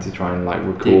having to try and like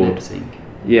record. lip sync.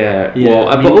 Yeah. Yeah, Well,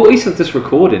 I mean, but at least just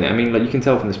recording it. I mean, like you can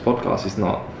tell from this podcast, it's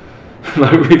not.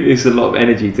 Like really, it's a lot of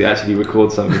energy to actually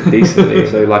record something decently.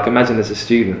 So like, imagine as a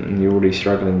student and you're already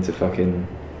struggling to fucking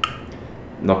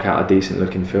knock out a decent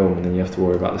looking film, and then you have to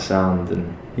worry about the sound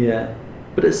and. Yeah,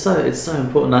 but it's so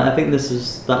important. I think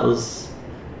that was.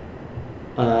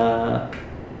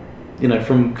 You know,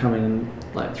 from coming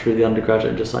like through the undergraduate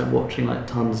and just like watching like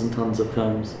tons and tons of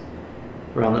films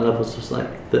around that level, it's just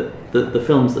like the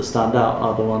films that stand out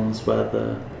are the ones where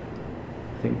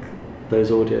I think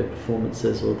those audio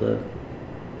performances or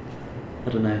I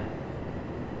don't know,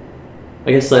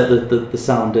 I guess like the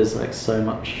sound is like so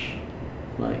much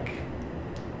like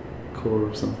core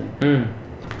of something.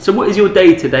 So what is your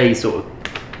day-to-day sort of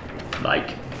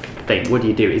like thing? What do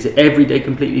you do? Is it every day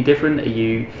completely different? Are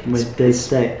you Day to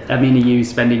day? I mean, are you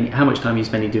spending, how much time are you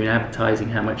spending doing advertising?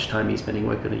 How much time are you spending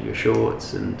working on your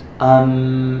shorts and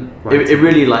it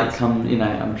really like you know,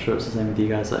 I'm sure it's the same with you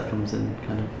guys, that comes in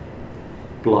kind of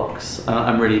blocks.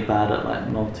 I'm really bad at like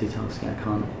multitasking.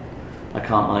 I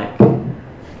can't like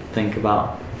think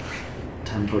about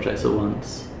 10 projects at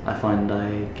once. I find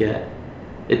I get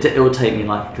it will take me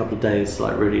like a couple of days to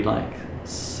like really like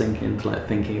sink into like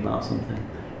thinking about something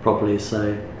properly.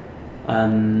 So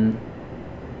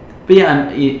but yeah,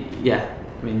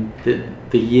 I mean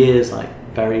the year's like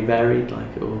very varied.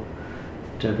 Like it will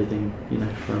do everything, you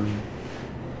know, from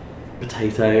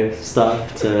potato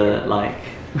stuff to like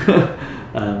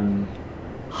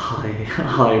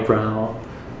highbrow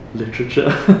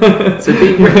literature. So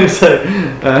being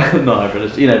not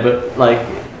highbrow, you know, but like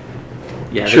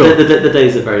yeah, sure. the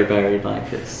days are very varied.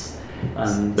 Like it's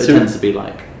but it tends to be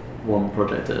like one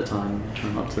project at a time. I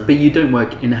try not to. But you don't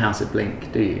work in-house at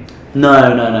Blink, do you?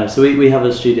 No. So we have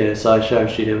a studio. So I share a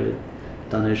studio with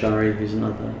Danojari, who's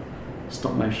another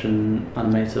stop motion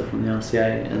animator from the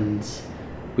RCA, and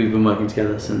we've been working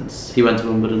together since he went to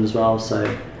Wimbledon as well. So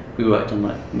we worked on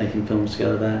like making films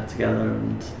together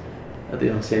and at the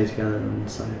RCA together, and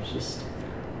so it's just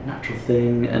a natural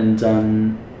thing. And so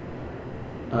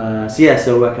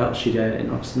I work out a studio in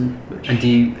Oxton. And do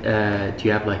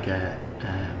you have like a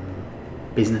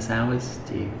business hours?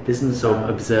 Do you sort of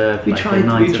observe we like try, a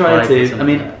 9 to 5 or something? I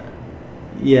mean,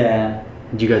 yeah.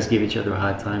 Do you guys give each other a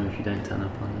hard time if you don't turn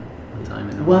up on time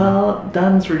in the morning? Well,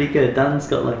 Dan's really good. Dan's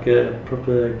got like a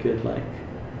proper good, like,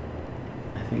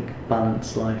 I think,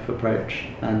 balanced life approach.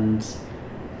 And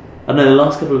I don't know, the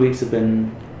last couple of weeks have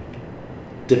been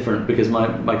different because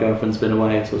my girlfriend's been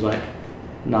away, so I was like,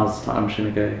 now's the time, I'm just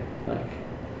going to go like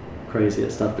crazy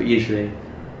at stuff. But usually,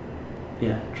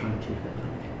 yeah, try and keep it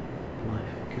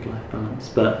like good life balance.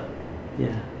 But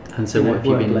yeah. And so what have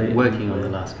you been working on the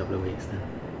last couple of weeks then?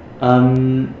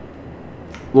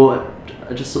 Well,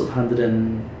 I just sort of handed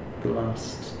in the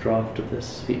last draft of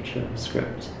this feature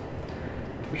script,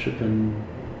 which have been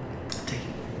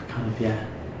taking kind of,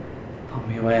 pumped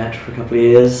me away at for a couple of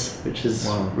years, which is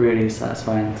really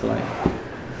satisfying to like,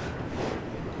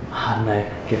 I don't know,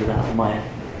 get it off my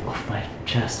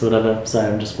chest or whatever. So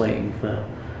I'm just waiting for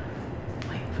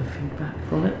feedback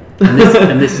from it.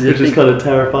 And this is which is kind of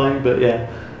terrifying, but yeah.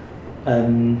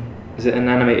 Is it an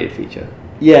animated feature?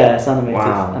 Yeah, it's animated.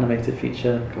 Wow. Animated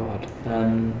feature. God.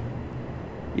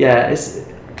 Yeah,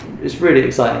 it's really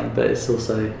exciting, but it's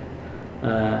also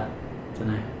I don't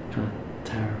know, kind of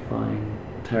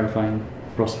terrifying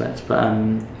prospect. But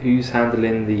who's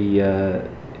handling the?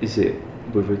 Is it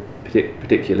with a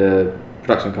particular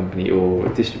production company or a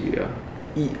distributor?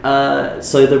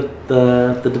 So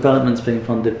the development's being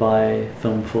funded by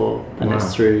Film 4, and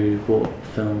it's through Warp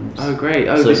Films. Oh great!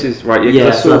 Oh, so, this is right. Yeah,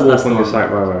 I so saw that's Warp on your site.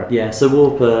 Right. Yeah, so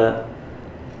Warp.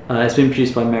 It's been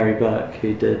produced by Mary Burke,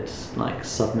 who did like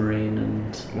Submarine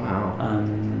and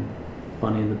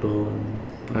Bunny and the Bull,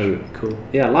 and cool.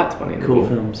 Yeah, I liked Bunny and the Bull. Cool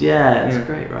films. Yeah, it's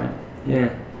great, right? Yeah.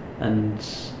 And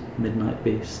Midnight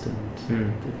Beast and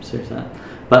the series that.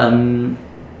 But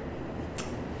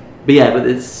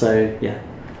it's so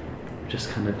just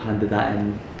kind of handed that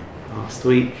in last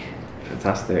week.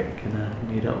 Fantastic. Gonna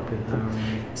meet up with her.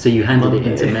 So you handed it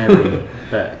into Mary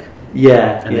Burke.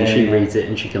 Yeah. And then she reads it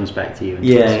and she comes back to you and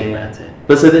talks to you about it.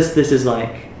 But so this is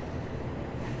like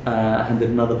I handed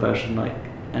another version like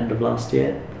end of last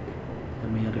year,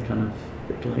 and we had a kind of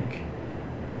like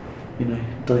you know,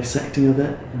 dissecting of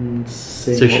it and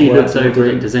seeing. So what she works looks and what over it.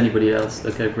 doesn't. Does anybody else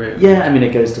look over it? Yeah, I mean,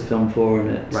 it goes to Film 4 and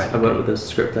it's. Right, I work okay. with a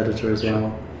script editor as Sure.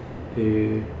 well,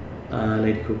 who a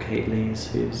lady called Kate Lees,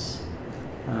 who's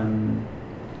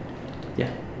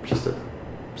just a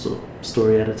sort of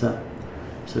story editor.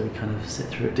 So we kind of sit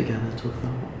through it together, talk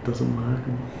about what doesn't work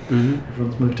and Mhm.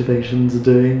 everyone's motivations are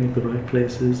doing in the right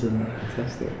places. And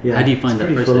Fantastic. yeah, How do you find it's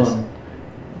that pretty process? full on.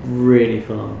 Really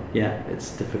full on. Yeah,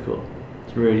 it's difficult.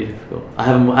 It's really difficult. I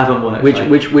haven't worked.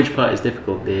 Which part is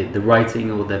difficult? The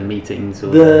writing or the meetings or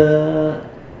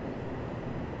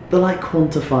the like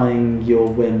quantifying your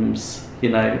whims. You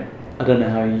know, I don't know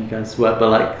how you guys work, but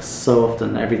like so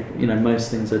often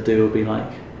most things I do will be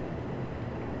like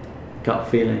gut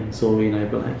feelings, or you know,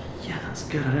 but like, yeah, that's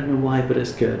good. I don't know why, but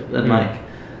it's good. And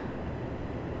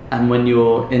and when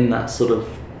you're in that sort of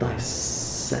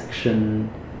dissection,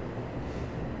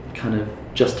 kind of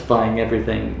justifying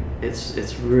everything,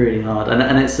 it's really hard.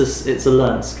 And it's a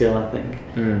learned skill, I think,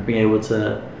 being able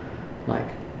to like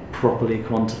properly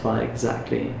quantify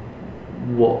exactly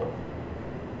what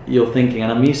you're thinking.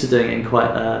 And I'm used to doing it in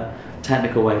quite a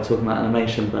technical way, talking about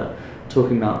animation, but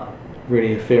talking about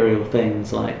really ethereal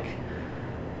things like,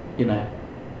 you know,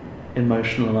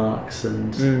 emotional arcs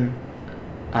and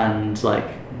like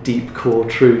deep core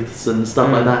truths and stuff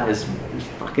like that is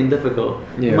fucking difficult.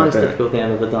 Yeah, the most I bet. difficult thing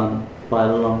I've ever done by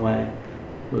a long way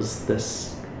was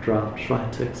this draft, which I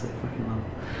took so fucking long.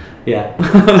 Yeah.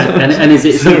 and is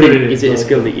it So something? really Is it a exciting.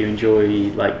 skill that you enjoy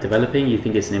like developing? You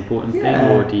think it's an important thing,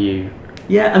 or do you?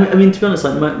 Yeah, I mean, to be honest,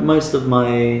 like most of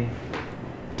my,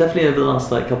 definitely over the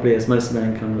last like couple of years, most of my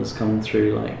income has come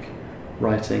through like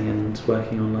writing and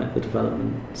working on like the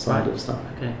development side of stuff.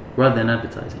 Okay, rather than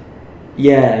advertising.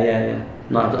 Yeah.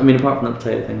 No, I mean, apart from the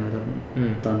potato thing, I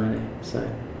haven't done any. So,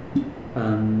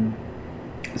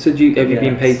 So have you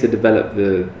been paid Yes. to develop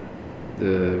the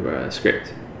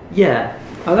script? yeah,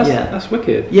 Oh, Yeah. that's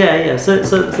wicked. yeah. So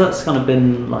that's kind of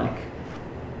been like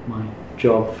my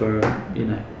job for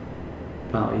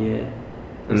about a year.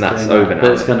 And that's doing over that, now.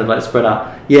 but it's kind of like spread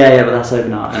out. Yeah, but that's over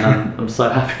now, and I'm so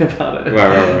happy about it.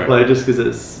 Right. Like just because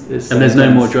it's so And there's no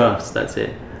intense. more drafts. That's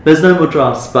it. There's no more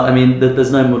drafts, but I mean,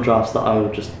 there's no more drafts that I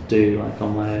will just do like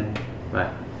on my own. Right.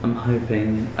 I'm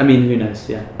hoping. I mean, who knows?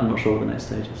 Yeah, I'm not sure what the next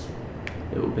stage is.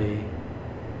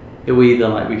 It will either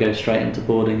like we go straight into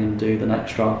boarding and do the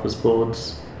next draft as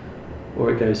boards,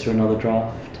 or it goes through another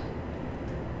draft.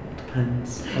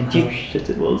 Depends on how shit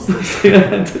it was.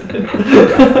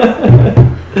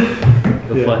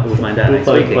 We'll find out next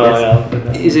week, I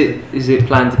guess. Is it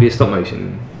planned to be a stop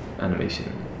motion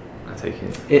animation? I take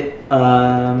it.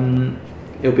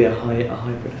 It'll be a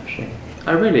hybrid actually.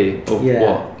 Oh really? Of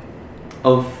Yeah.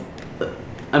 what?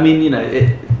 I mean,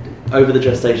 it over the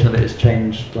gestation of it has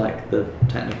changed like the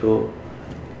technical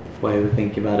way we're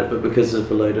thinking about it, but because of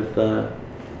a load of the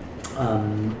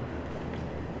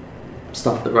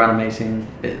stuff that we're animating,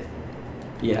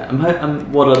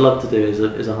 what I'd love to do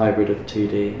is a hybrid of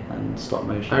 2D and stop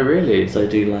motion. Oh really? So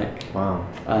do like Wow.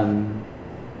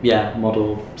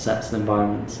 model sets and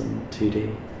environments and 2D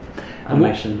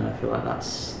animation. I feel like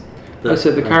that's.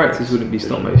 So the characters wouldn't be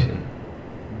stop motion.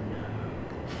 No.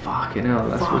 Fucking hell,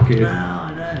 that's Fuck wicked. no,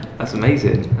 I know. That's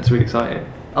amazing. That's really exciting.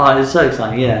 Oh, it's so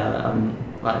exciting! Yeah,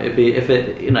 like it'd be if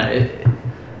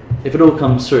it all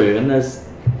comes through, and there's,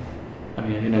 I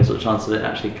mean, who knows what chance of it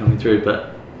actually coming through,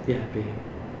 but yeah, it'd be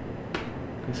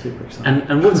super exciting.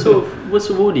 And what sort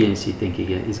of audience do you think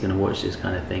is going to watch this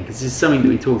kind of thing? Because this is something that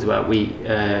we talked about. We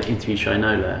interviewed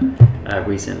Shinola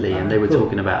recently, and they were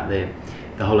talking about the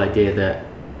whole idea that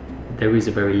there is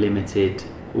a very limited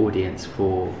audience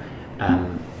for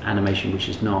animation, which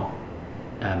is not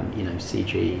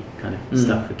CG kind of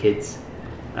stuff for kids.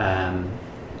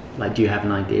 Like, do you have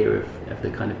an idea of the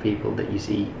kind of people that you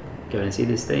see going and see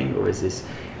this thing, or is this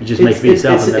you just make it for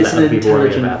yourself and then let other people worry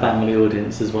It's an about that? intelligent family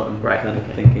audience, is what I'm kind of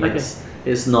okay. thinking. Okay.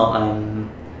 It's not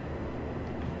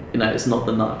it's not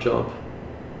the nut job,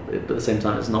 but at the same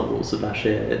time, it's not Waltz with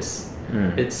Bashir.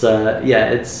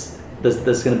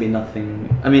 There's going to be nothing.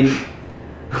 I mean,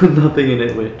 nothing in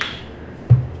it which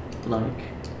like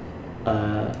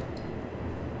a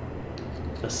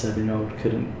 7-year-old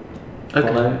couldn't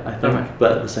follow. I think, Alright.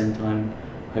 but at the same time,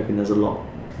 hoping there's a lot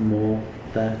more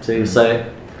there too.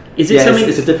 So. Is it something?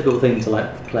 It's a difficult thing to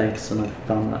like place, and I've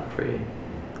found that pretty.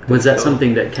 Was that difficult.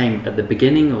 something that came at the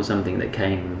beginning, or something that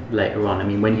came later on? I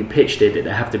mean, when you pitched it, did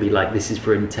it have to be like, this is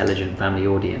for an intelligent family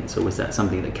audience, or was that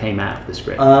something that came out of the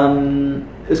script?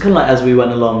 It was kind of like as we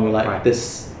went along, we're like, Right.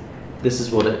 this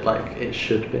is what it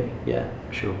should be. Yeah,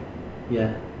 Sure.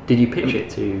 yeah. Did you pitch it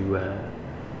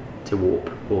to to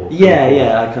Warp or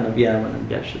yeah, I kind of I went and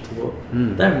pitched it to Warp.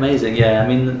 They're amazing. Yeah, I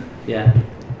mean,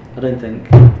 I don't think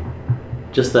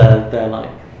just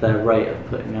their rate of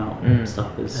putting out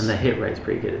stuff is, and their hit rate's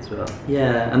pretty good as well.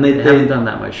 Yeah, and they haven't done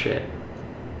that much shit.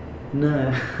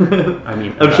 No, I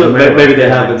mean, I'm sure maybe they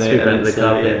have, and the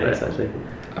carpet, exactly.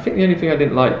 I think the only thing I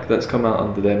didn't like that's come out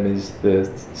under them is the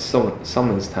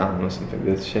Summers Town or something,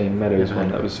 the Shane Meadows one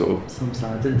that was sort of...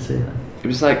 Sometime I didn't see that. It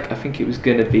was like, I think it was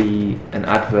going to be an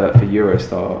advert for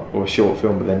Eurostar or a short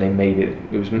film, but then they made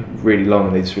it was really long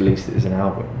and they just released it as an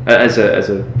album, as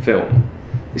a film.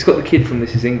 It's got the kid from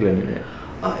This Is England in it.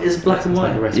 Oh, it's black and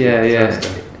white. Like yeah.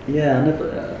 Yeah, I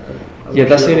never... yeah,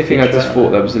 that's the only thing I just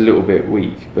thought that was a little bit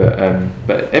weak, but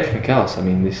everything else, I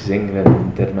mean, This Is England,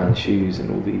 and Dead Man's Shoes, and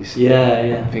all these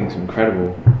things are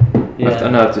incredible. Yeah. I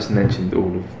know I've just mentioned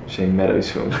all of Shane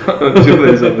Meadows' films. I'm sure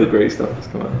there's other great stuff that's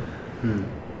come out.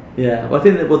 Yeah, well, I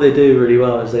think that what they do really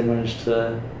well is they manage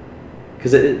to,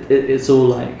 because it's all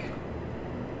like,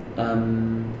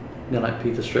 like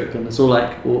Peter Strickland. It's all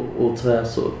like auteur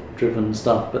sort of driven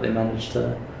stuff, but they manage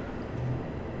to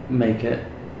make it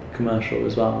commercial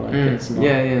as well. Like it's not,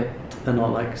 they're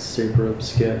not like super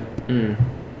obscure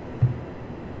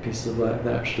pieces of work.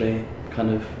 They actually kind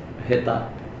of hit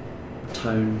that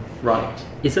tone right.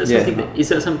 Is that something? Is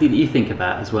that something that you think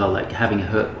about as well? Like having a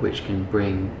hook which can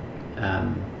bring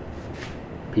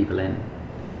people in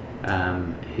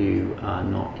who are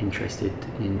not interested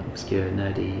in obscure,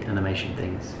 nerdy animation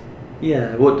things.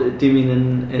 Yeah. What do you mean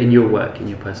in your work, in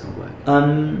your personal work?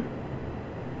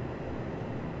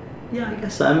 Yeah, I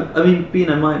guess so. I mean, you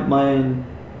know, my own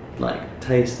like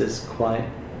taste is quite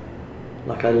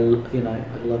like I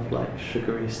love like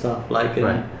sugary stuff. Like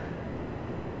right.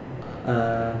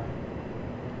 I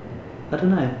don't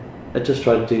know. I just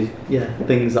try to do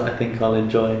things that I think I'll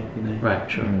enjoy. You know,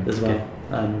 right, sure, as well.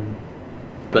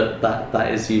 But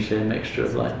that is usually a mixture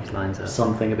of like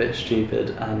something a bit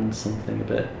stupid and something a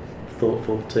bit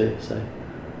thoughtful too. So,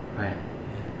 right.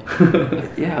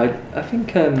 Yeah, I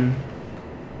think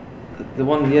the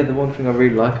one thing I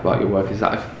really like about your work is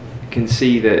that I can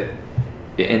see that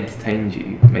it entertains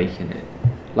you making it.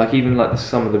 Like even like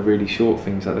some of the really short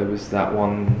things. Like there was that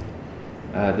one,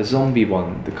 the zombie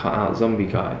one, the cut out zombie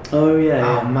guy. Oh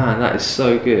yeah. Oh man, that is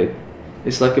so good.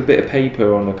 It's like a bit of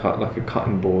paper on like a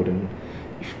cutting board, and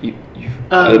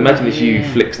I imagine if you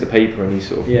flicks the paper and he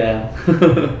sort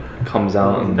of comes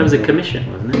out. And that was a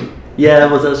commission, wasn't it? Yeah, that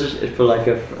was just for like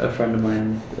a friend of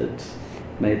mine that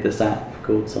made this app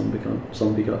called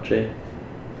Zombigotchi,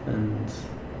 and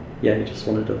he just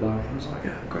wanted a viral. I was like,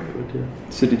 yeah, great, we'll do it.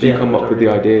 So did you come up with the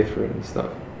idea for it and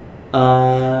stuff?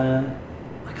 I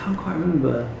can't quite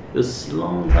remember. It was a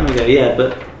long time ago. Yeah,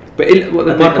 but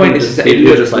my point is that it you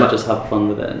looks just like like, just have fun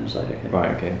with it and just like okay.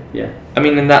 Right. Okay. Yeah. I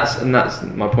mean, and that's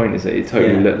my point is that it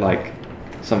totally looked like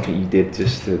something you did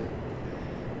just to,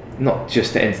 not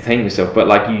just to entertain yourself, but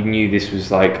like you knew this was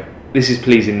like, this is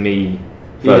pleasing me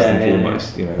first and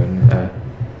foremost, you know. And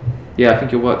I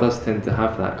think your work does tend to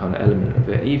have that kind of element of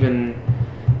it. Even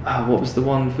what was the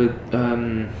one for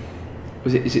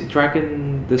is it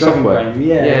Dragon software?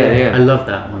 Yeah. I love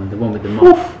that one, the one with the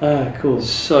moth. Cool.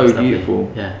 So that's beautiful.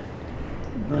 Lovely. Yeah.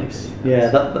 Nice. Yeah,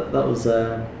 that was.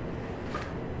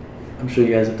 I'm sure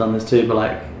you guys have done this too, but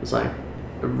like it was like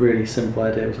a really simple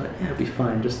idea. It was like, yeah, it'd be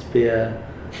fine, just to be a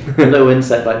little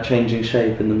insect like changing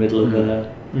shape in the middle of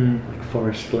a like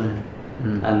forest glen,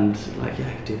 and like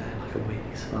I could do that in like a week.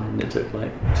 It's fine. It took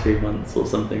like 2 months or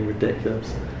something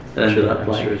ridiculous. It ended up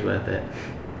like. I'm sure it was worth it.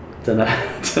 Don't know.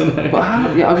 But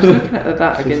I was looking at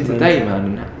that again today,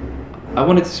 man. And I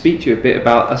wanted to speak to you a bit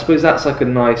about. I suppose that's like a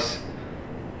nice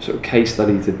sort of case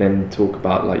study to then talk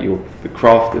about like the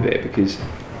craft of it, because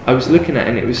I was looking at it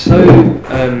and it was so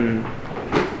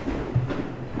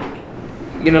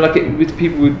like with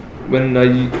people when I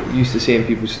used to seeing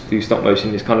people do stop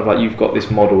motion, it's kind of like you've got this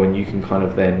model and you can kind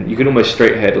of then you can almost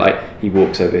straight ahead, like he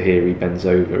walks over here, he bends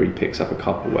over, he picks up a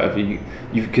cup or whatever, you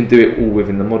can do it all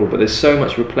within the model, but there's so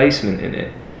much replacement in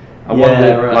it. I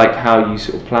wonder like how you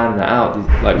sort of plan that out.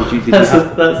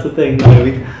 That's the thing.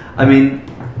 No, I mean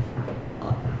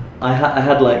I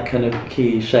had like kind of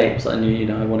key shapes that I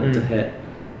knew I wanted to hit,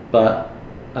 but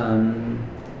kind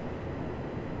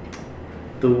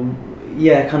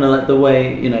of like the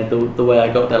way the way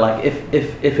I got there. Like if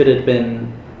it had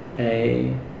been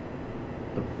a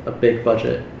big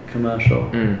budget commercial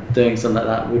doing something like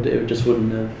that, it just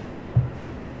wouldn't have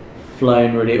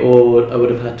flown really, or I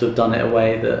would have had to have done it a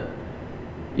way that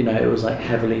it was like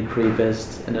heavily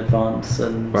prevised in advance,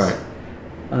 and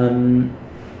and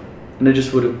it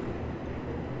just would have.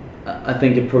 I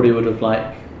think it probably would have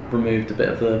like removed a bit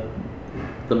of the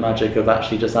the magic of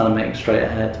actually just animating straight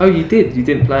ahead. Oh, you did? You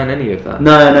didn't plan any of that?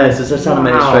 No, it's just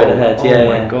animating straight ahead. Oh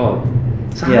my god.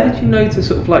 So how did you know to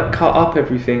sort of like cut up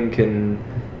everything and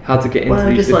how to get into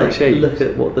these different shapes? Look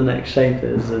at what the next shape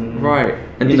is and right.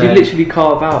 And did you literally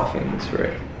carve out things for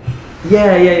it?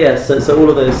 Yeah. So all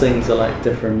of those things are like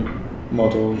different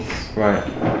models. Right.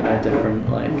 Different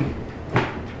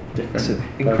It's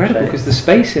incredible because the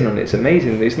spacing on it's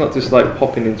amazing. It's not just like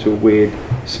popping into a weird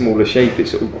smaller shape. It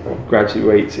sort of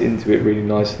graduates into it really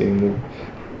nicely and will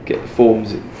get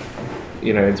forms,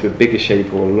 into a bigger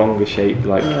shape or a longer shape.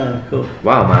 Like, cool.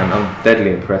 Wow, man, I'm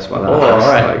deadly impressed by that. Oh,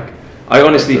 alright. Like, I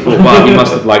honestly thought, wow, you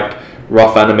must have like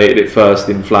rough animated it first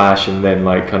in Flash and then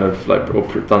like kind of like or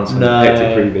done some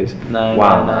hectic previs.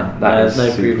 Wow, man, there's no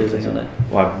prevising on it.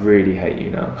 Well, I really hate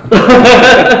you now.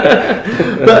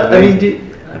 But I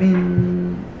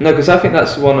mean, no, because I think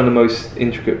that's one of the most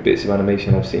intricate bits of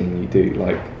animation I've seen you do.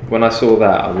 Like when I saw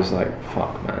that, I was like,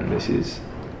 "Fuck, man, this is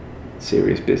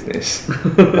serious business."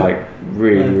 Like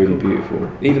really beautiful.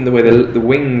 Even the way the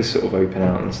wings sort of open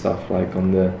out and stuff, like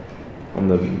on the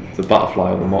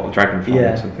butterfly or the dragonfly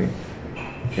or something.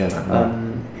 Yeah,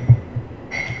 man.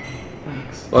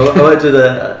 Thanks. Well, I worked with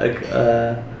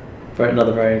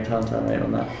another very talented animator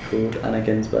on that called Anna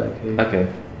Ginsburg, who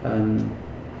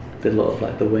did a lot of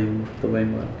like the wing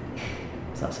work.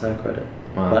 So that's her credit.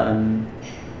 Wow.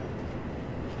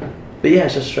 But yeah,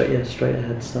 it's just straight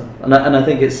ahead stuff. And I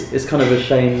think it's kind of a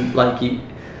shame. Like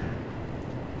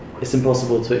it's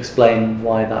impossible to explain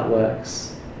why that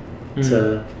works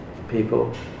to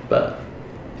people. But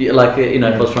if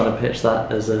I was trying to pitch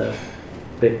that as a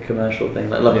big commercial thing,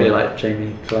 like luckily like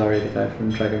Jamie Caliri, the guy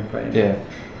from Dragonframe,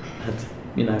 had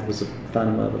was a fan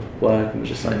of my work and was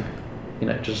just like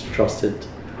just trusted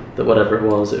that whatever it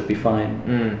would be fine.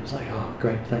 I was like, oh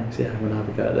great, thanks, I'm gonna have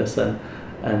a go at this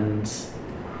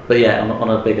but yeah, on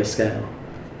a bigger scale,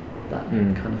 that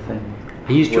kind of thing.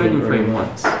 I used Dragonframe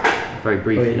once, very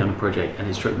briefly on a project, and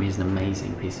it struck me as an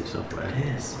amazing piece of software. It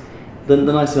is. The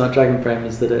nice thing about Dragonframe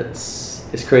is that it's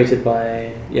created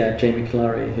by Jamie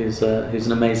Caliri, who's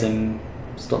an amazing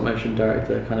stop motion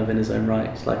director, kind of in his own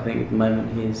right. Like I think at the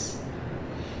moment he's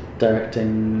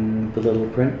directing The Little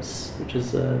Prince, which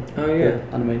is the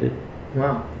animated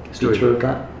feature of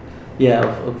that. Yeah,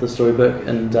 of the storybook,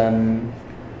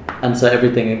 and so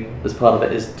everything as part of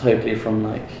it is totally from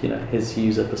like his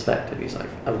user perspective. He's like,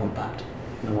 I want that.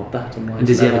 And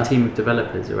does he have a team of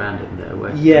developers around him that are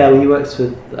working? Yeah, well, he works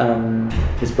with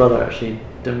his brother actually,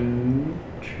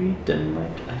 Dimitri. I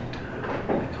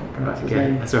can't pronounce his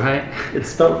name. That's alright. It's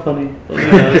spelled funny. But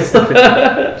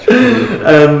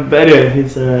anyway,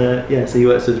 he's so he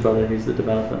works with his brother, who's the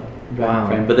developer.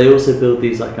 Dragonframe. But they also build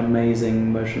these like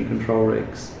amazing motion control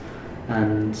rigs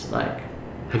and like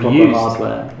proper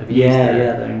hardware.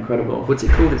 They're incredible. What's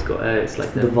it called? It's got it's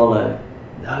like the Volo.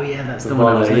 Oh yeah, that's the Volo,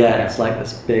 one I was looking at. It's like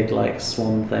this big like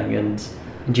swan thing. And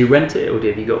do you rent it or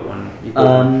have you got one?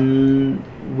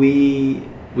 We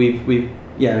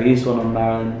used one on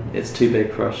Marylin. It's too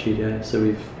big for our studio, so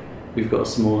we've got a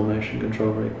smaller motion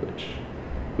control rig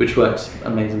which works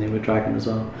amazingly with Dragon as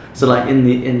well. So like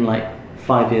in like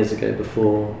 5 years ago,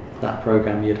 before that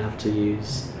program, you'd have to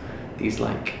use these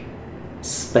like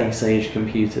space age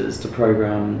computers to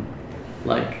program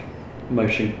like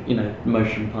motion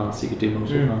pass. You could do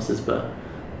multiple passes, but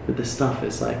with this stuff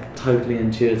it's like totally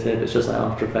intuitive. It's just like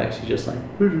After Effects. You just like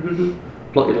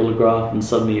plot your little graph and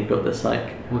suddenly you've got this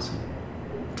like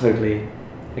totally,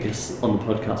 I guess on the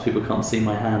podcast people can't see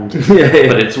my hand,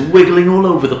 but it's wiggling all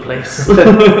over the place.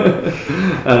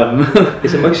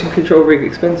 Is a motion control rig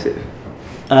expensive?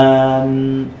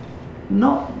 Not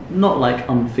like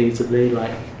unfeasibly.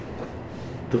 Like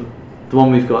the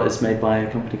one we've got is made by a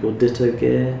company called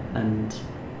Ditogear, and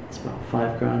it's about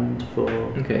 $5,000 for.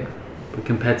 Okay. But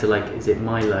compared to like, is it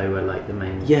Milo or like the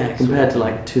main? Yeah, compared to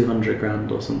like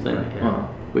 $200,000 or something, right,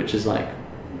 which is like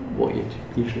what you'd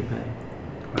usually pay.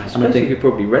 Right. And I think you could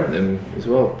probably rent them as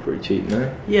well, pretty cheap, no?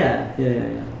 Yeah.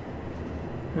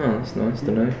 Oh, that's nice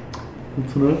to know. A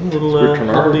little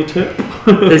handy tip.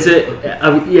 There's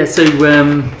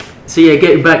So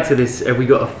getting back to this, we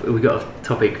got off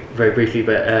topic very briefly,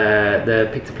 but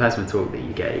the Pictoplasma talk that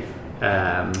you gave.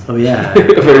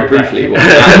 Very briefly. An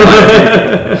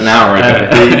hour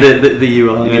ago. The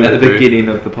UI. You mean at the beginning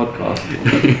of the podcast?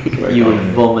 You were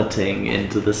vomiting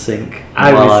into the sink.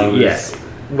 I was.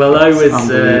 Well, I was.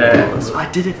 So I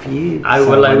did it for you. I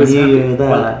was. You were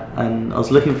there, and I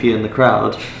was looking for you in the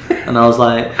crowd, and I was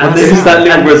like, and this is that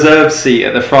little reserve seat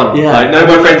at the front. Yeah. Like, no,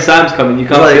 my friend Sam's coming. You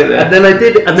can't sit there. And then I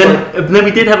did, and then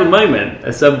we did have a moment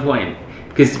at some point,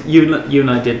 because because you and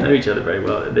I didn't know each other very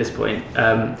well at this point.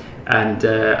 And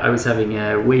I was having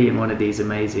a wee in one of these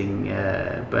amazing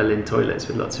Berlin toilets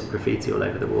with lots of graffiti all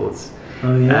over the walls.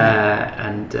 Oh yeah.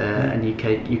 And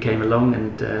you came along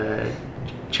and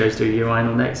chose to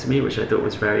urinal next to me, which I thought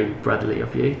was very brotherly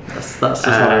of you. That's just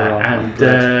how I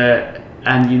roll.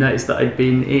 And you noticed that I'd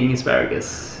been eating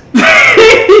asparagus.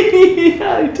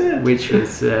 Yeah, I did. Which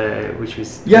was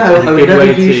yeah. I've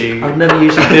never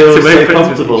usually feel so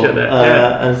comfortable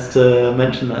as to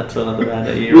mention that to another man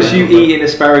at you. Was you eating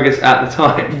asparagus at the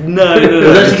time? No. It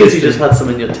was actually because you just had some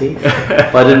in your teeth,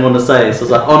 but I didn't want to say. So I was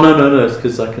like, oh no, it's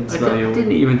because I can smell you. I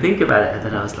didn't even think about it, and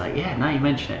then I was like, yeah, now you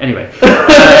mention it. Anyway,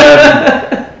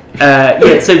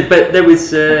 So, but there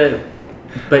was.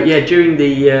 But yeah, during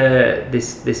the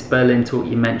this Berlin talk,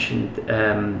 you mentioned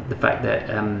the fact that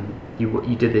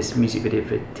you did this music video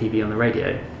for TV on the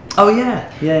radio. Oh yeah.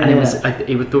 And it was I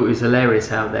thought it was hilarious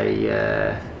how they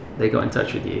got in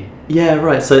touch with you. Yeah,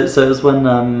 right. So it was when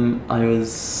I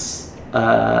was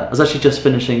actually just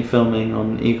finishing filming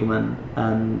on Eagleman,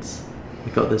 and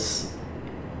we got this,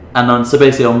 and so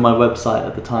basically on my website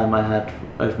at the time I had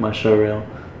over my showreel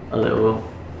a little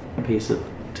piece of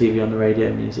TV on the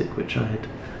radio music which I had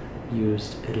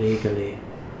used illegally,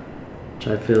 which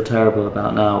I feel terrible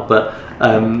about now, but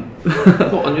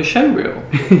what, on your showreel?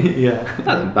 Yeah,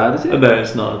 that isn't bad, is it? No,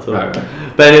 it's not at all. Right.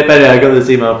 But anyway, I got this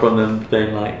email from them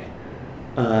being like,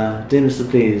 dear Mr.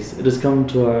 Please, it has come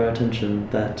to our attention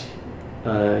that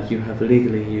you have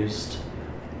illegally used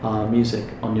our music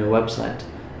on your website.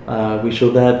 We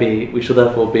shall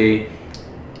therefore be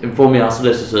informing our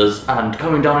solicitors and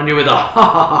coming down on you with a ha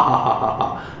ha ha ha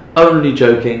ha. Only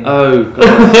joking. Oh god.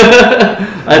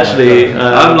 Actually,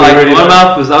 I'm like, really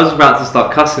I was about to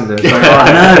start cussing them. So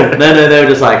no, they were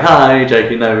just like, hi, only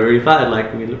joking. No, we're really flattered.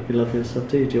 Like, we love your stuff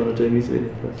too. Do you want to do a music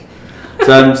video for us?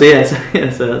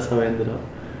 So that's how I ended up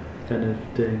kind of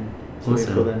doing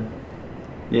something for them.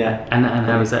 Yeah. And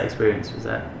how was that experience? Was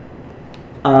that?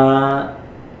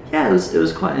 Yeah, it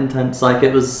was quite intense. Like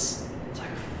it was like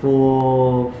a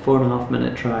 4.5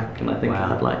 minute track, and I think I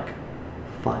had like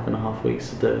 5.5 weeks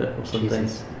to do it or something.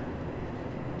 Jesus.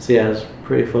 So yeah, it was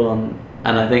pretty full on,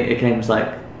 and I think it came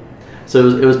like, so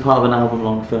it was part of an album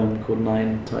long film called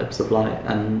 9 Types of Light,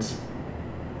 and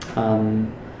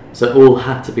so it all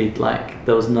had to be like,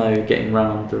 there was no getting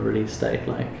around the release date.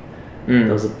 Like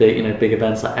there was a big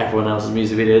events, like everyone else's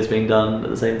music videos being done at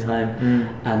the same time,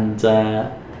 and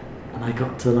I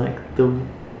got to like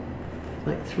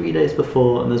 3 days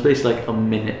before, and there's basically like a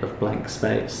minute of blank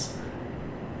space.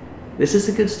 This is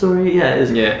a good story, yeah. It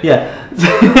is. Yeah. There's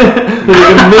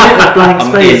like a minute of blank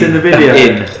space in the video,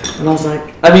 and I was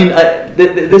like, I mean,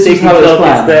 this is how it's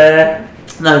planned. There.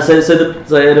 No, so I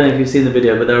don't know if you've seen the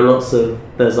video, but there are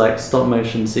there's like stop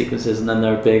motion sequences, and then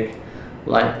there are big,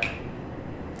 like,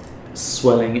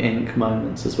 swelling ink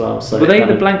moments as well. So were they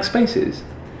the blank spaces?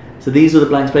 So these were the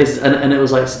blank spaces, and it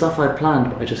was like stuff I'd planned,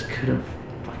 but I just couldn't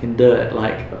fucking do it.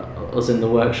 Like I was in the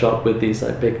workshop with these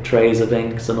like big trays of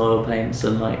inks and oil paints,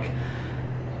 and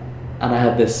I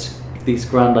had these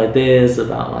grand ideas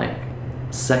about like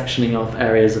sectioning off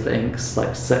areas of inks, like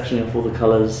sectioning off all the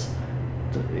colours.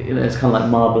 You know, it's kind of like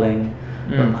marbling,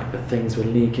 but like the things were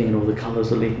leaking and all the colours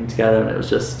were leaking together, and it was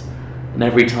just, and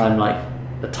every time like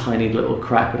a tiny little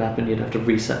crack would happen, you'd have to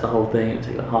reset the whole thing. It'd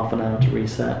take like half an hour to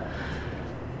reset.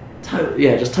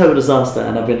 Just total disaster,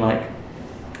 and I've been like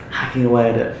hacking away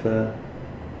at it for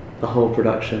the whole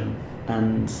production.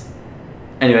 And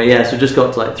anyway, so just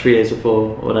got to like 3 days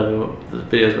before or whatever the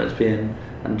video was meant to be in,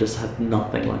 and just had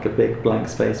nothing, like a big blank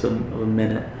space of a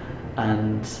minute.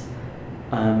 And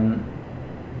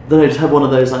then I just had one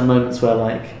of those like moments where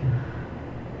like,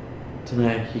 I don't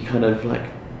know, you kind of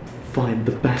like find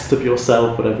the best of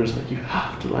yourself, whatever. It's like you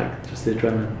have to like just the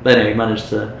adrenaline. But anyway, managed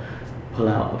to pull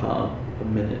out about a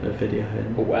minute of video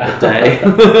in a day.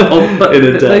 But in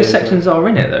a day, those sections are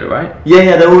in it though, right?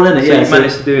 Yeah, they're all in it. So you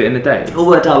managed to do it in a day. It all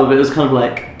worked out, but it was kind of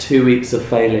like 2 weeks of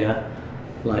failure.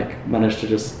 Like managed to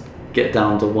just get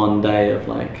down to 1 day of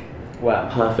like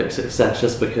perfect success,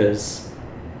 just because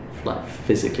like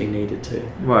physically needed to.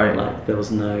 Right. Like there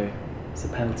was no. It's a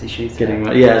penalty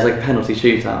shootout. Yeah, it's like a penalty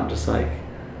shootout. Just like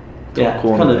it's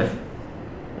kind of.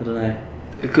 I don't know.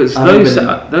 Because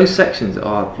those sections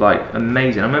are like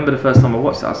amazing. I remember the first time I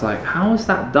watched it, I was like, "How is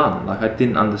that done?" Like I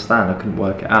didn't understand. I couldn't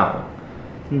work it out.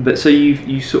 But so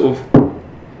you sort of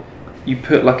you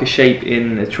put like a shape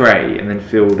in a tray and then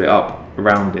filled it up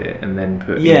around it and then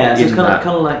put so it's kind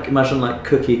of like, imagine like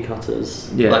cookie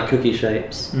cutters, like cookie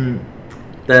shapes.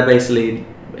 They're basically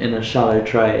in a shallow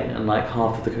tray, and like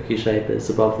half of the cookie shape is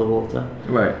above the water.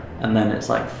 Right. And then it's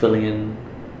like filling in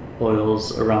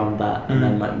oils around that, and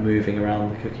then like moving around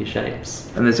the cookie shapes.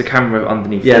 And there's a camera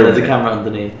underneath. Yeah, there's a camera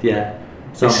underneath. Yeah,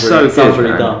 sounds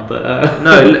really dumb, but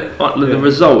no, the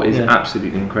result is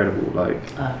absolutely incredible. Like,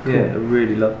 cool. yeah, I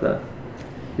really love that.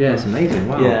 Yeah, it's amazing.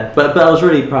 Wow. Yeah, but I was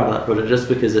really proud of that project just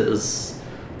because it was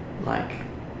like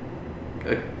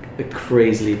a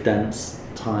crazily dense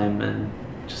time, and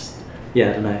just I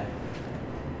don't know.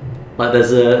 Like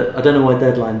there's I don't know why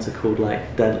deadlines are called like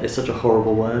it's such a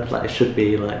horrible word. Like it should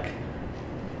be like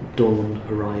dawn,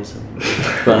 horizon,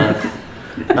 birth,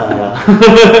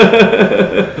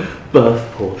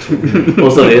 birth portal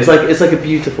or something. It's like a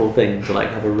beautiful thing to like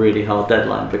have a really hard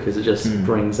deadline because it just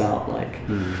brings out like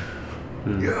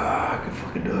yeah, I can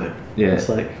fucking do it. Yeah, it's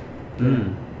like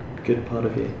good part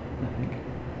of you, I think.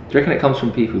 Do you reckon it comes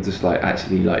from people just like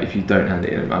actually like if you don't hand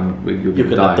it in, you're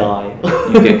gonna die.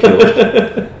 You get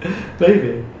killed.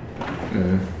 Maybe.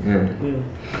 Yeah.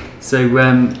 So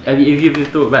have you ever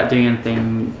thought about doing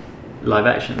anything live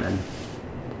action then?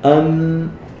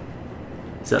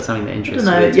 Is that something that interests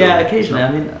you? Yeah, occasionally.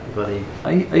 I mean, everybody.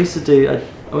 I used to do.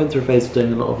 I went through a phase of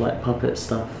doing a lot of like puppet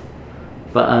stuff,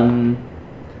 but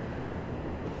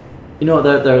you know what?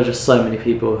 There are just so many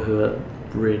people who are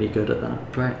really good at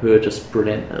that, right? Who are just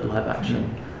brilliant at live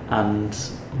action, and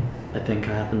I think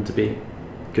I happen to be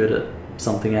good at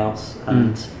something else,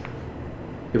 and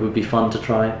it would be fun to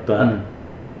try, but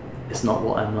it's not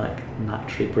what I'm like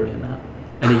naturally brilliant at.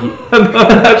 And I'm not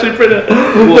naturally brilliant.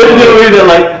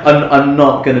 Like I'm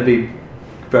not going to be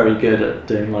very good at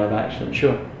doing live action.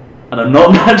 Sure. And I'm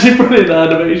not naturally brilliant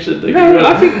at animation.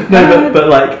 I think but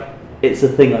like it's a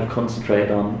thing I've concentrated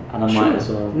on, and I might as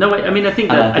well. No, I mean I think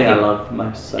I love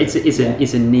most. So,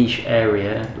 it's a niche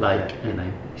area. Like you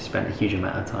spent a huge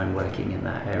amount of time working in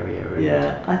that area.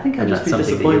 And, I think I'd just be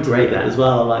disappointed with it as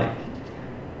well. Like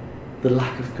the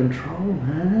lack of control,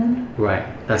 man. Right,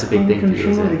 that's a big thing for you.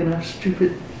 Isn't it? You're gonna have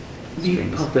stupid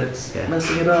meat puppets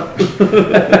messing it up.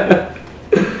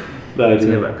 No, it's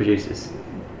about producers.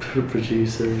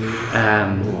 Producers.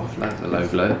 That's a low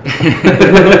blow.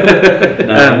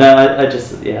 I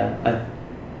just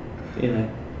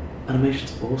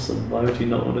animation's awesome. Why would you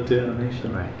not want to do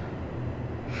animation?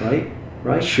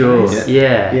 Right. Sure. Guys?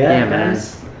 Yeah, man.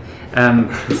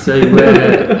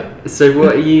 So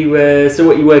what are you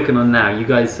working on now? You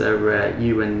guys are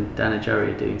you and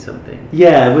Danojari doing something?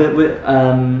 Yeah, we're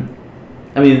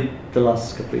I mean the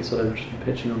last couple of weeks I've just been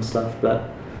pitching on stuff, but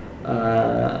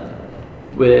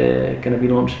we're going to be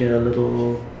launching a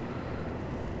little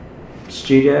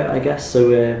studio, I guess. So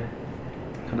we're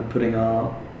kind of putting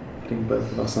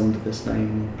both of us under this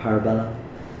name, Parabella.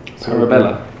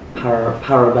 Parabella.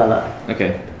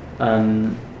 Okay.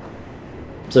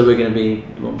 So we're going to be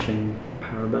launching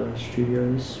Parabella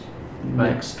Studios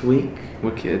next week.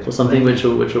 Wicked. Or something which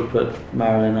will put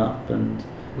Marylin up, and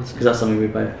because that's something we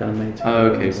both kind of made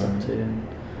together.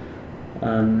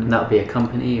 And that'll be a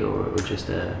company or just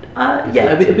a...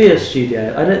 it'll be a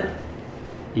studio.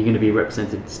 You're going to be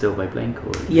represented still by Blink?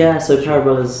 Or yeah, so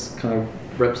Parabella's kind of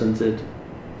represented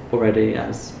already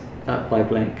as by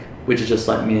Blink, which is just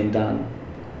like me and Dan.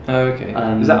 Oh, okay.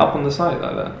 Is that up on the site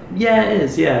like that? Yeah, it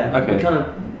is, yeah. Okay. We kind of...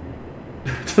 I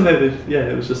don't know,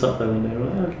 it was just up there one day. We're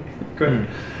like, okay, great.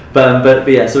 But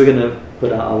yeah, so we're going to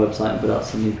put out our website and put out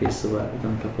some new pieces of work. We've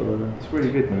done a couple of them. It's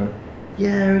really good, man.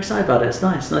 Yeah, we're excited about it. It's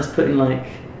nice putting like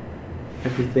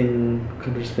everything,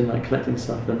 kind of just been like collecting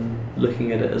stuff and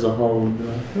looking at it as a whole and be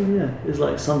like, oh yeah, it's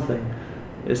like something.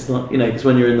 It's not, because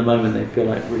when you're in the moment they feel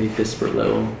like really disparate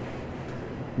little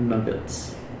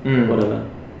nuggets, whatever.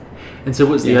 And so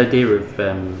what's the idea of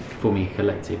forming a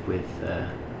collective with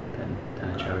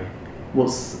Danojari?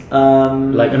 What's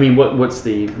what's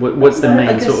the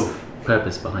main sort of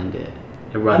purpose behind it,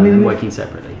 rather than working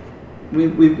separately?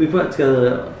 We've worked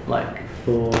together like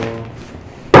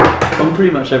on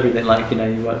pretty much everything. Like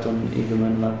you worked on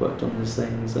Eagleman and I've worked on his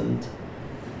things, and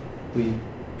we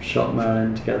shot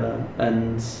Marylin together.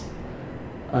 And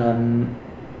I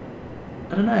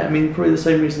don't know. I mean, probably the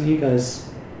same reason you guys,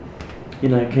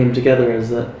 came together is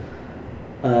that.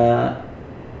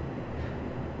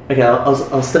 Okay,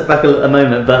 I'll step back a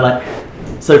moment, but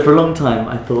so for a long time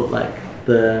I thought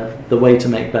the way to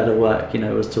make better work,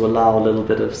 was to allow a little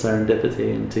bit of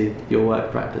serendipity into your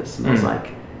work practice, and I was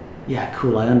like, yeah,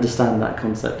 cool, I understand that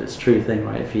concept. It's a true thing,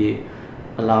 right? If you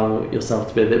allow yourself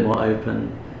to be a bit more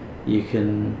open, you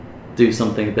can do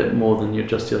something a bit more than you're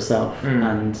just yourself.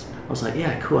 And I was like,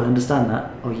 yeah, cool, I understand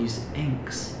that. I'll use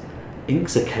inks.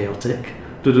 Inks are chaotic.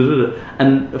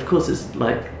 And of course it's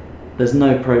like there's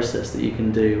no process that you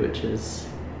can do which is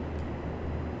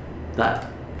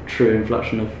that true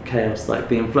inflection of chaos. Like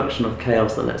the inflection of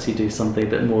chaos that lets you do something a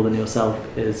bit more than yourself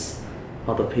is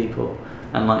other people,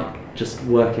 and like just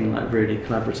working like really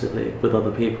collaboratively with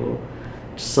other people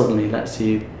just suddenly lets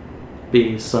you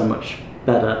be so much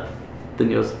better than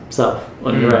yourself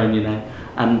on your own, you know.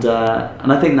 And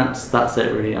I think that's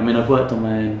it really. I mean, I've worked on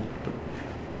my own,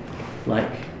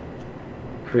 like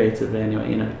creatively anyway,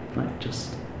 you know, like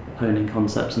just honing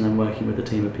concepts and then working with a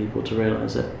team of people to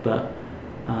realise it. But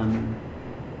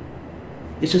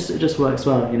it just works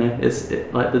well, you know.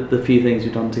 Like the few things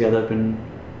we've done together have been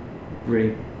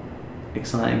really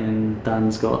exciting, and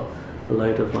Dan's got a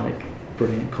load of like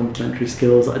brilliant complementary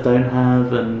skills that I don't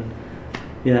have, and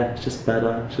yeah, it's just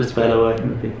better. It's just better working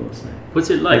with people. So what's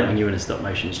it like when you're in a stop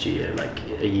motion studio? Like,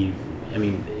 are you? I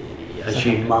mean, it's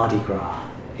like a Mardi Gras.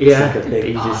 Yeah, it's like a big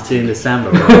you're party. just doing the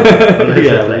samba.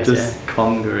 Yeah, like just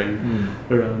conquering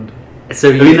around.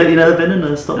 So have you never been in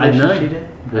a stop motion studio?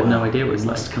 I have no idea what it's you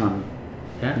like. Must come.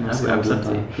 Yeah, I would love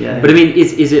to. Yeah, but I mean,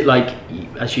 is it like?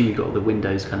 I assume you've got all the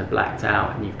windows kind of blacked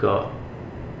out, and you've got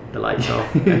the lights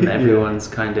off, and everyone's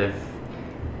kind of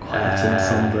quiet and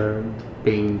somber, and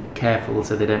being careful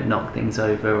so they don't knock things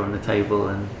over on the table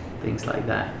and things like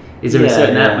that. Is there a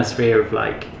certain atmosphere of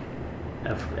like,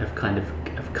 of kind of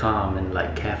calm and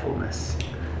like carefulness?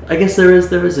 I guess there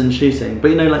is in shooting, but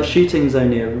you know, like shooting's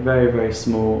only a very, very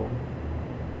small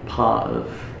part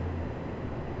of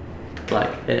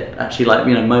like it. Actually, like,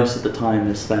 you know, most of the time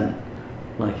is spent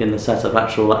like in the setup.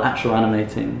 Actual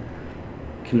animating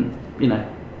can, you know,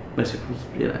 most people,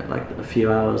 you know, like a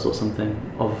few hours or something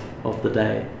of the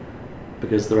day,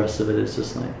 because the rest of it is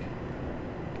just like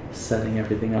setting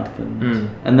everything up,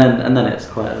 and then it's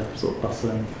quite a sort of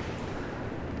bustling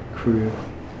crew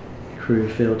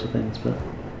feel to things, but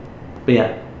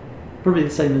yeah, probably the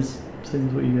same as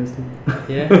what you guys do.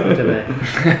 Yeah, I don't know.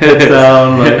 Head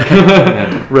down,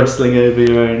 like wrestling over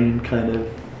your own kind of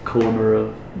corner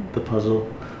of the puzzle,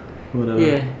 whatever.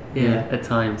 Yeah. At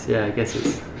times, yeah. I guess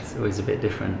it's always a bit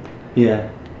different. Yeah.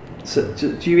 So,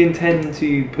 do you intend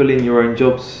to pull in your own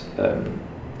jobs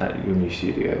at your new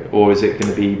studio, or is it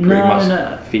going to be pretty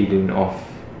much feeding off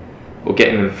or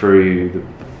getting them through the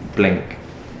Blink?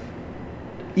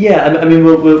 Yeah, I mean,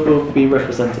 we'll be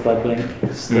represented by Blink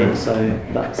still, so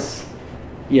that's,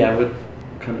 yeah, we're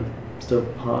kind of still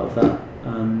part of that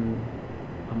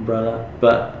umbrella.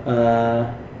 But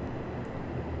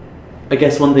I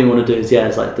guess one thing we want to do is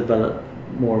like develop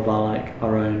more of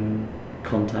our own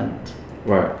content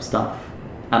stuff,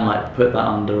 and like put that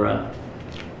under a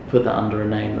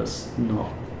name that's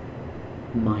not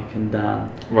Mike and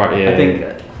Dan. Right. Yeah. I think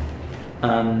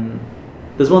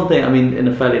there's one thing. I mean, in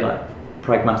a fairly like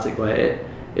pragmatic way,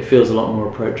 it feels a lot more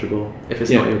approachable if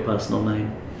it's not your personal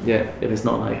name. Yeah. If it's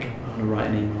not like, I want to write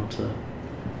an email to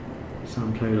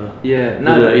Sam Kohler. Yeah.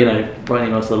 No. You know, write an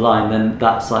email to the line, then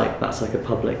that's like a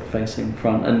public facing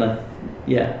front, and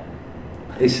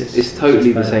it's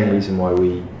totally the same reason why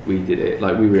we did it.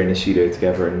 Like, we were in a studio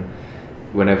together, and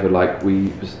whenever like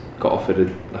we got offered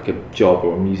a job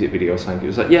or a music video or something, it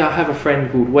was like, yeah, I have a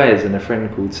friend called Wes and a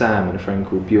friend called Sam and a friend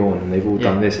called Bjorn, and they've all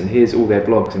done this, and here's all their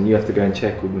blogs, and you have to go and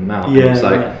check all them out. Yeah, and it's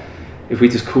like, if we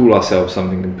just call ourselves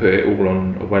something and put it all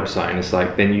on a website, and it's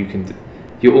like, then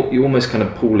you almost kind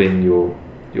of pull in your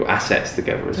assets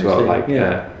together as well. Like,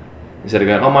 instead of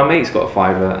going, oh, my mate's got a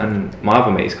 $5 and my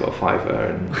other mate's got a $5,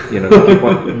 and you know,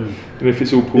 like, and if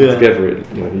it's all pulled together,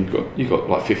 you know, you've got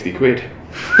like 50 quid,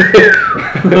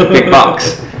 big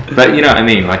bucks. But you know what I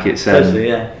mean? Like, it's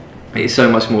it's so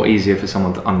much more easier for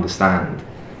someone to understand,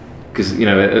 because you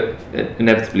know,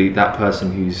 inevitably that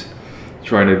person who's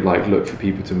trying to like look for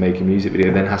people to make a music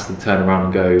video then has to turn around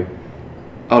and go,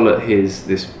 oh look, here's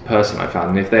this person I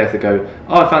found, and if they have to go,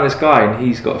 oh, I found this guy and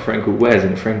he's got a friend called Wes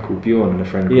and a friend called Bjorn and a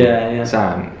friend called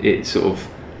Sam, it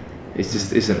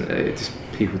just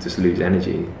people just lose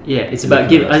energy. Yeah, it's about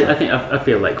giving. I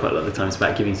feel like quite a lot of the time it's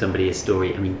about giving somebody a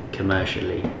story. I mean,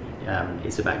 commercially,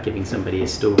 it's about giving somebody a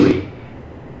story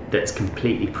that's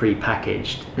completely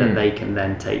pre-packaged that they can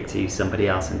then take to somebody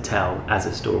else and tell as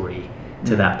a story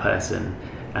to that person,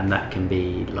 and that can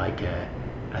be like a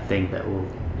thing that will,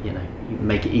 you know,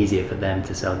 make it easier for them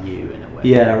to sell you in a way.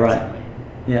 Yeah, right.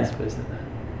 Yeah, I suppose that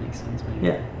makes sense. Maybe.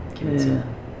 Yeah.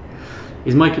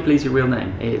 Is Mikey Please your real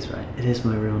name? It is, right? It is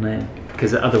my real name.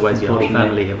 Because otherwise your whole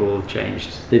family have all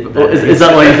changed. Is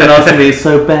that why you've been asking me?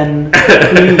 So Ben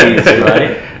Please,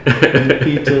 right? And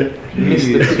Peter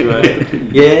Please, right?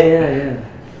 Yeah.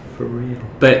 For real.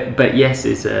 But yes,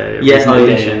 it's a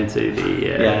addition to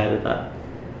the. I did that.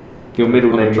 Your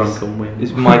middle name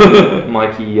is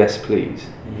Mikey. Yes, please.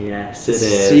 Yes, it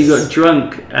is. So you got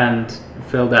drunk and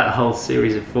filled out a whole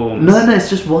series of forms. No, it's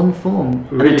just one form.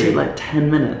 Really? And it took like 10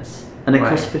 minutes, and it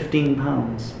cost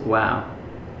 £15. Wow.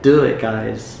 Do it,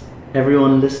 guys.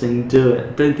 Everyone listening, do I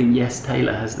it. don't think Yes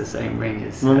Taylor has the same ring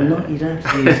as. Well, you don't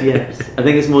have to use yes. I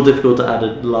think it's more difficult to add a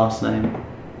last name.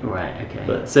 Right. Okay.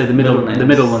 But So the middle middle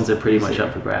names, ones are pretty much easy.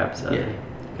 up for grabs. Are Yeah.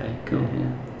 they? Okay. Cool.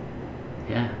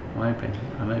 Yeah. I'm open.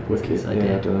 I'm open to Wicked. this Yeah, I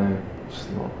idea. don't know.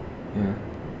 Just not. Yeah.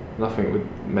 Nothing would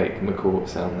make McCourt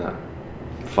sound that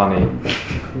funny.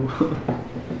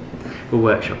 We'll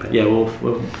workshop it. Yeah, we'll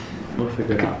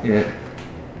figure it out. Yeah.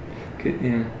 Good.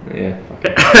 Yeah. Yeah. Fuck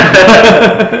it.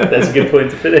 That's a good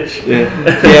point to finish. Yeah.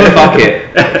 Yeah. Fuck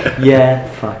it. Yeah,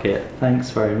 fuck it. Thanks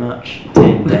very much.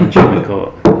 Team Danger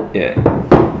McCourt. Yeah.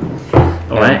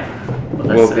 All right.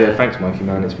 Well, yeah. Thanks, Mikey.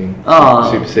 Man, it's been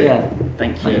Oh, super sick. yeah.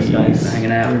 Thank you Thanks, guys. for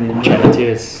hanging out, Really enjoyed chatting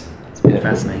to us. It's been Yeah.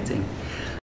 fascinating.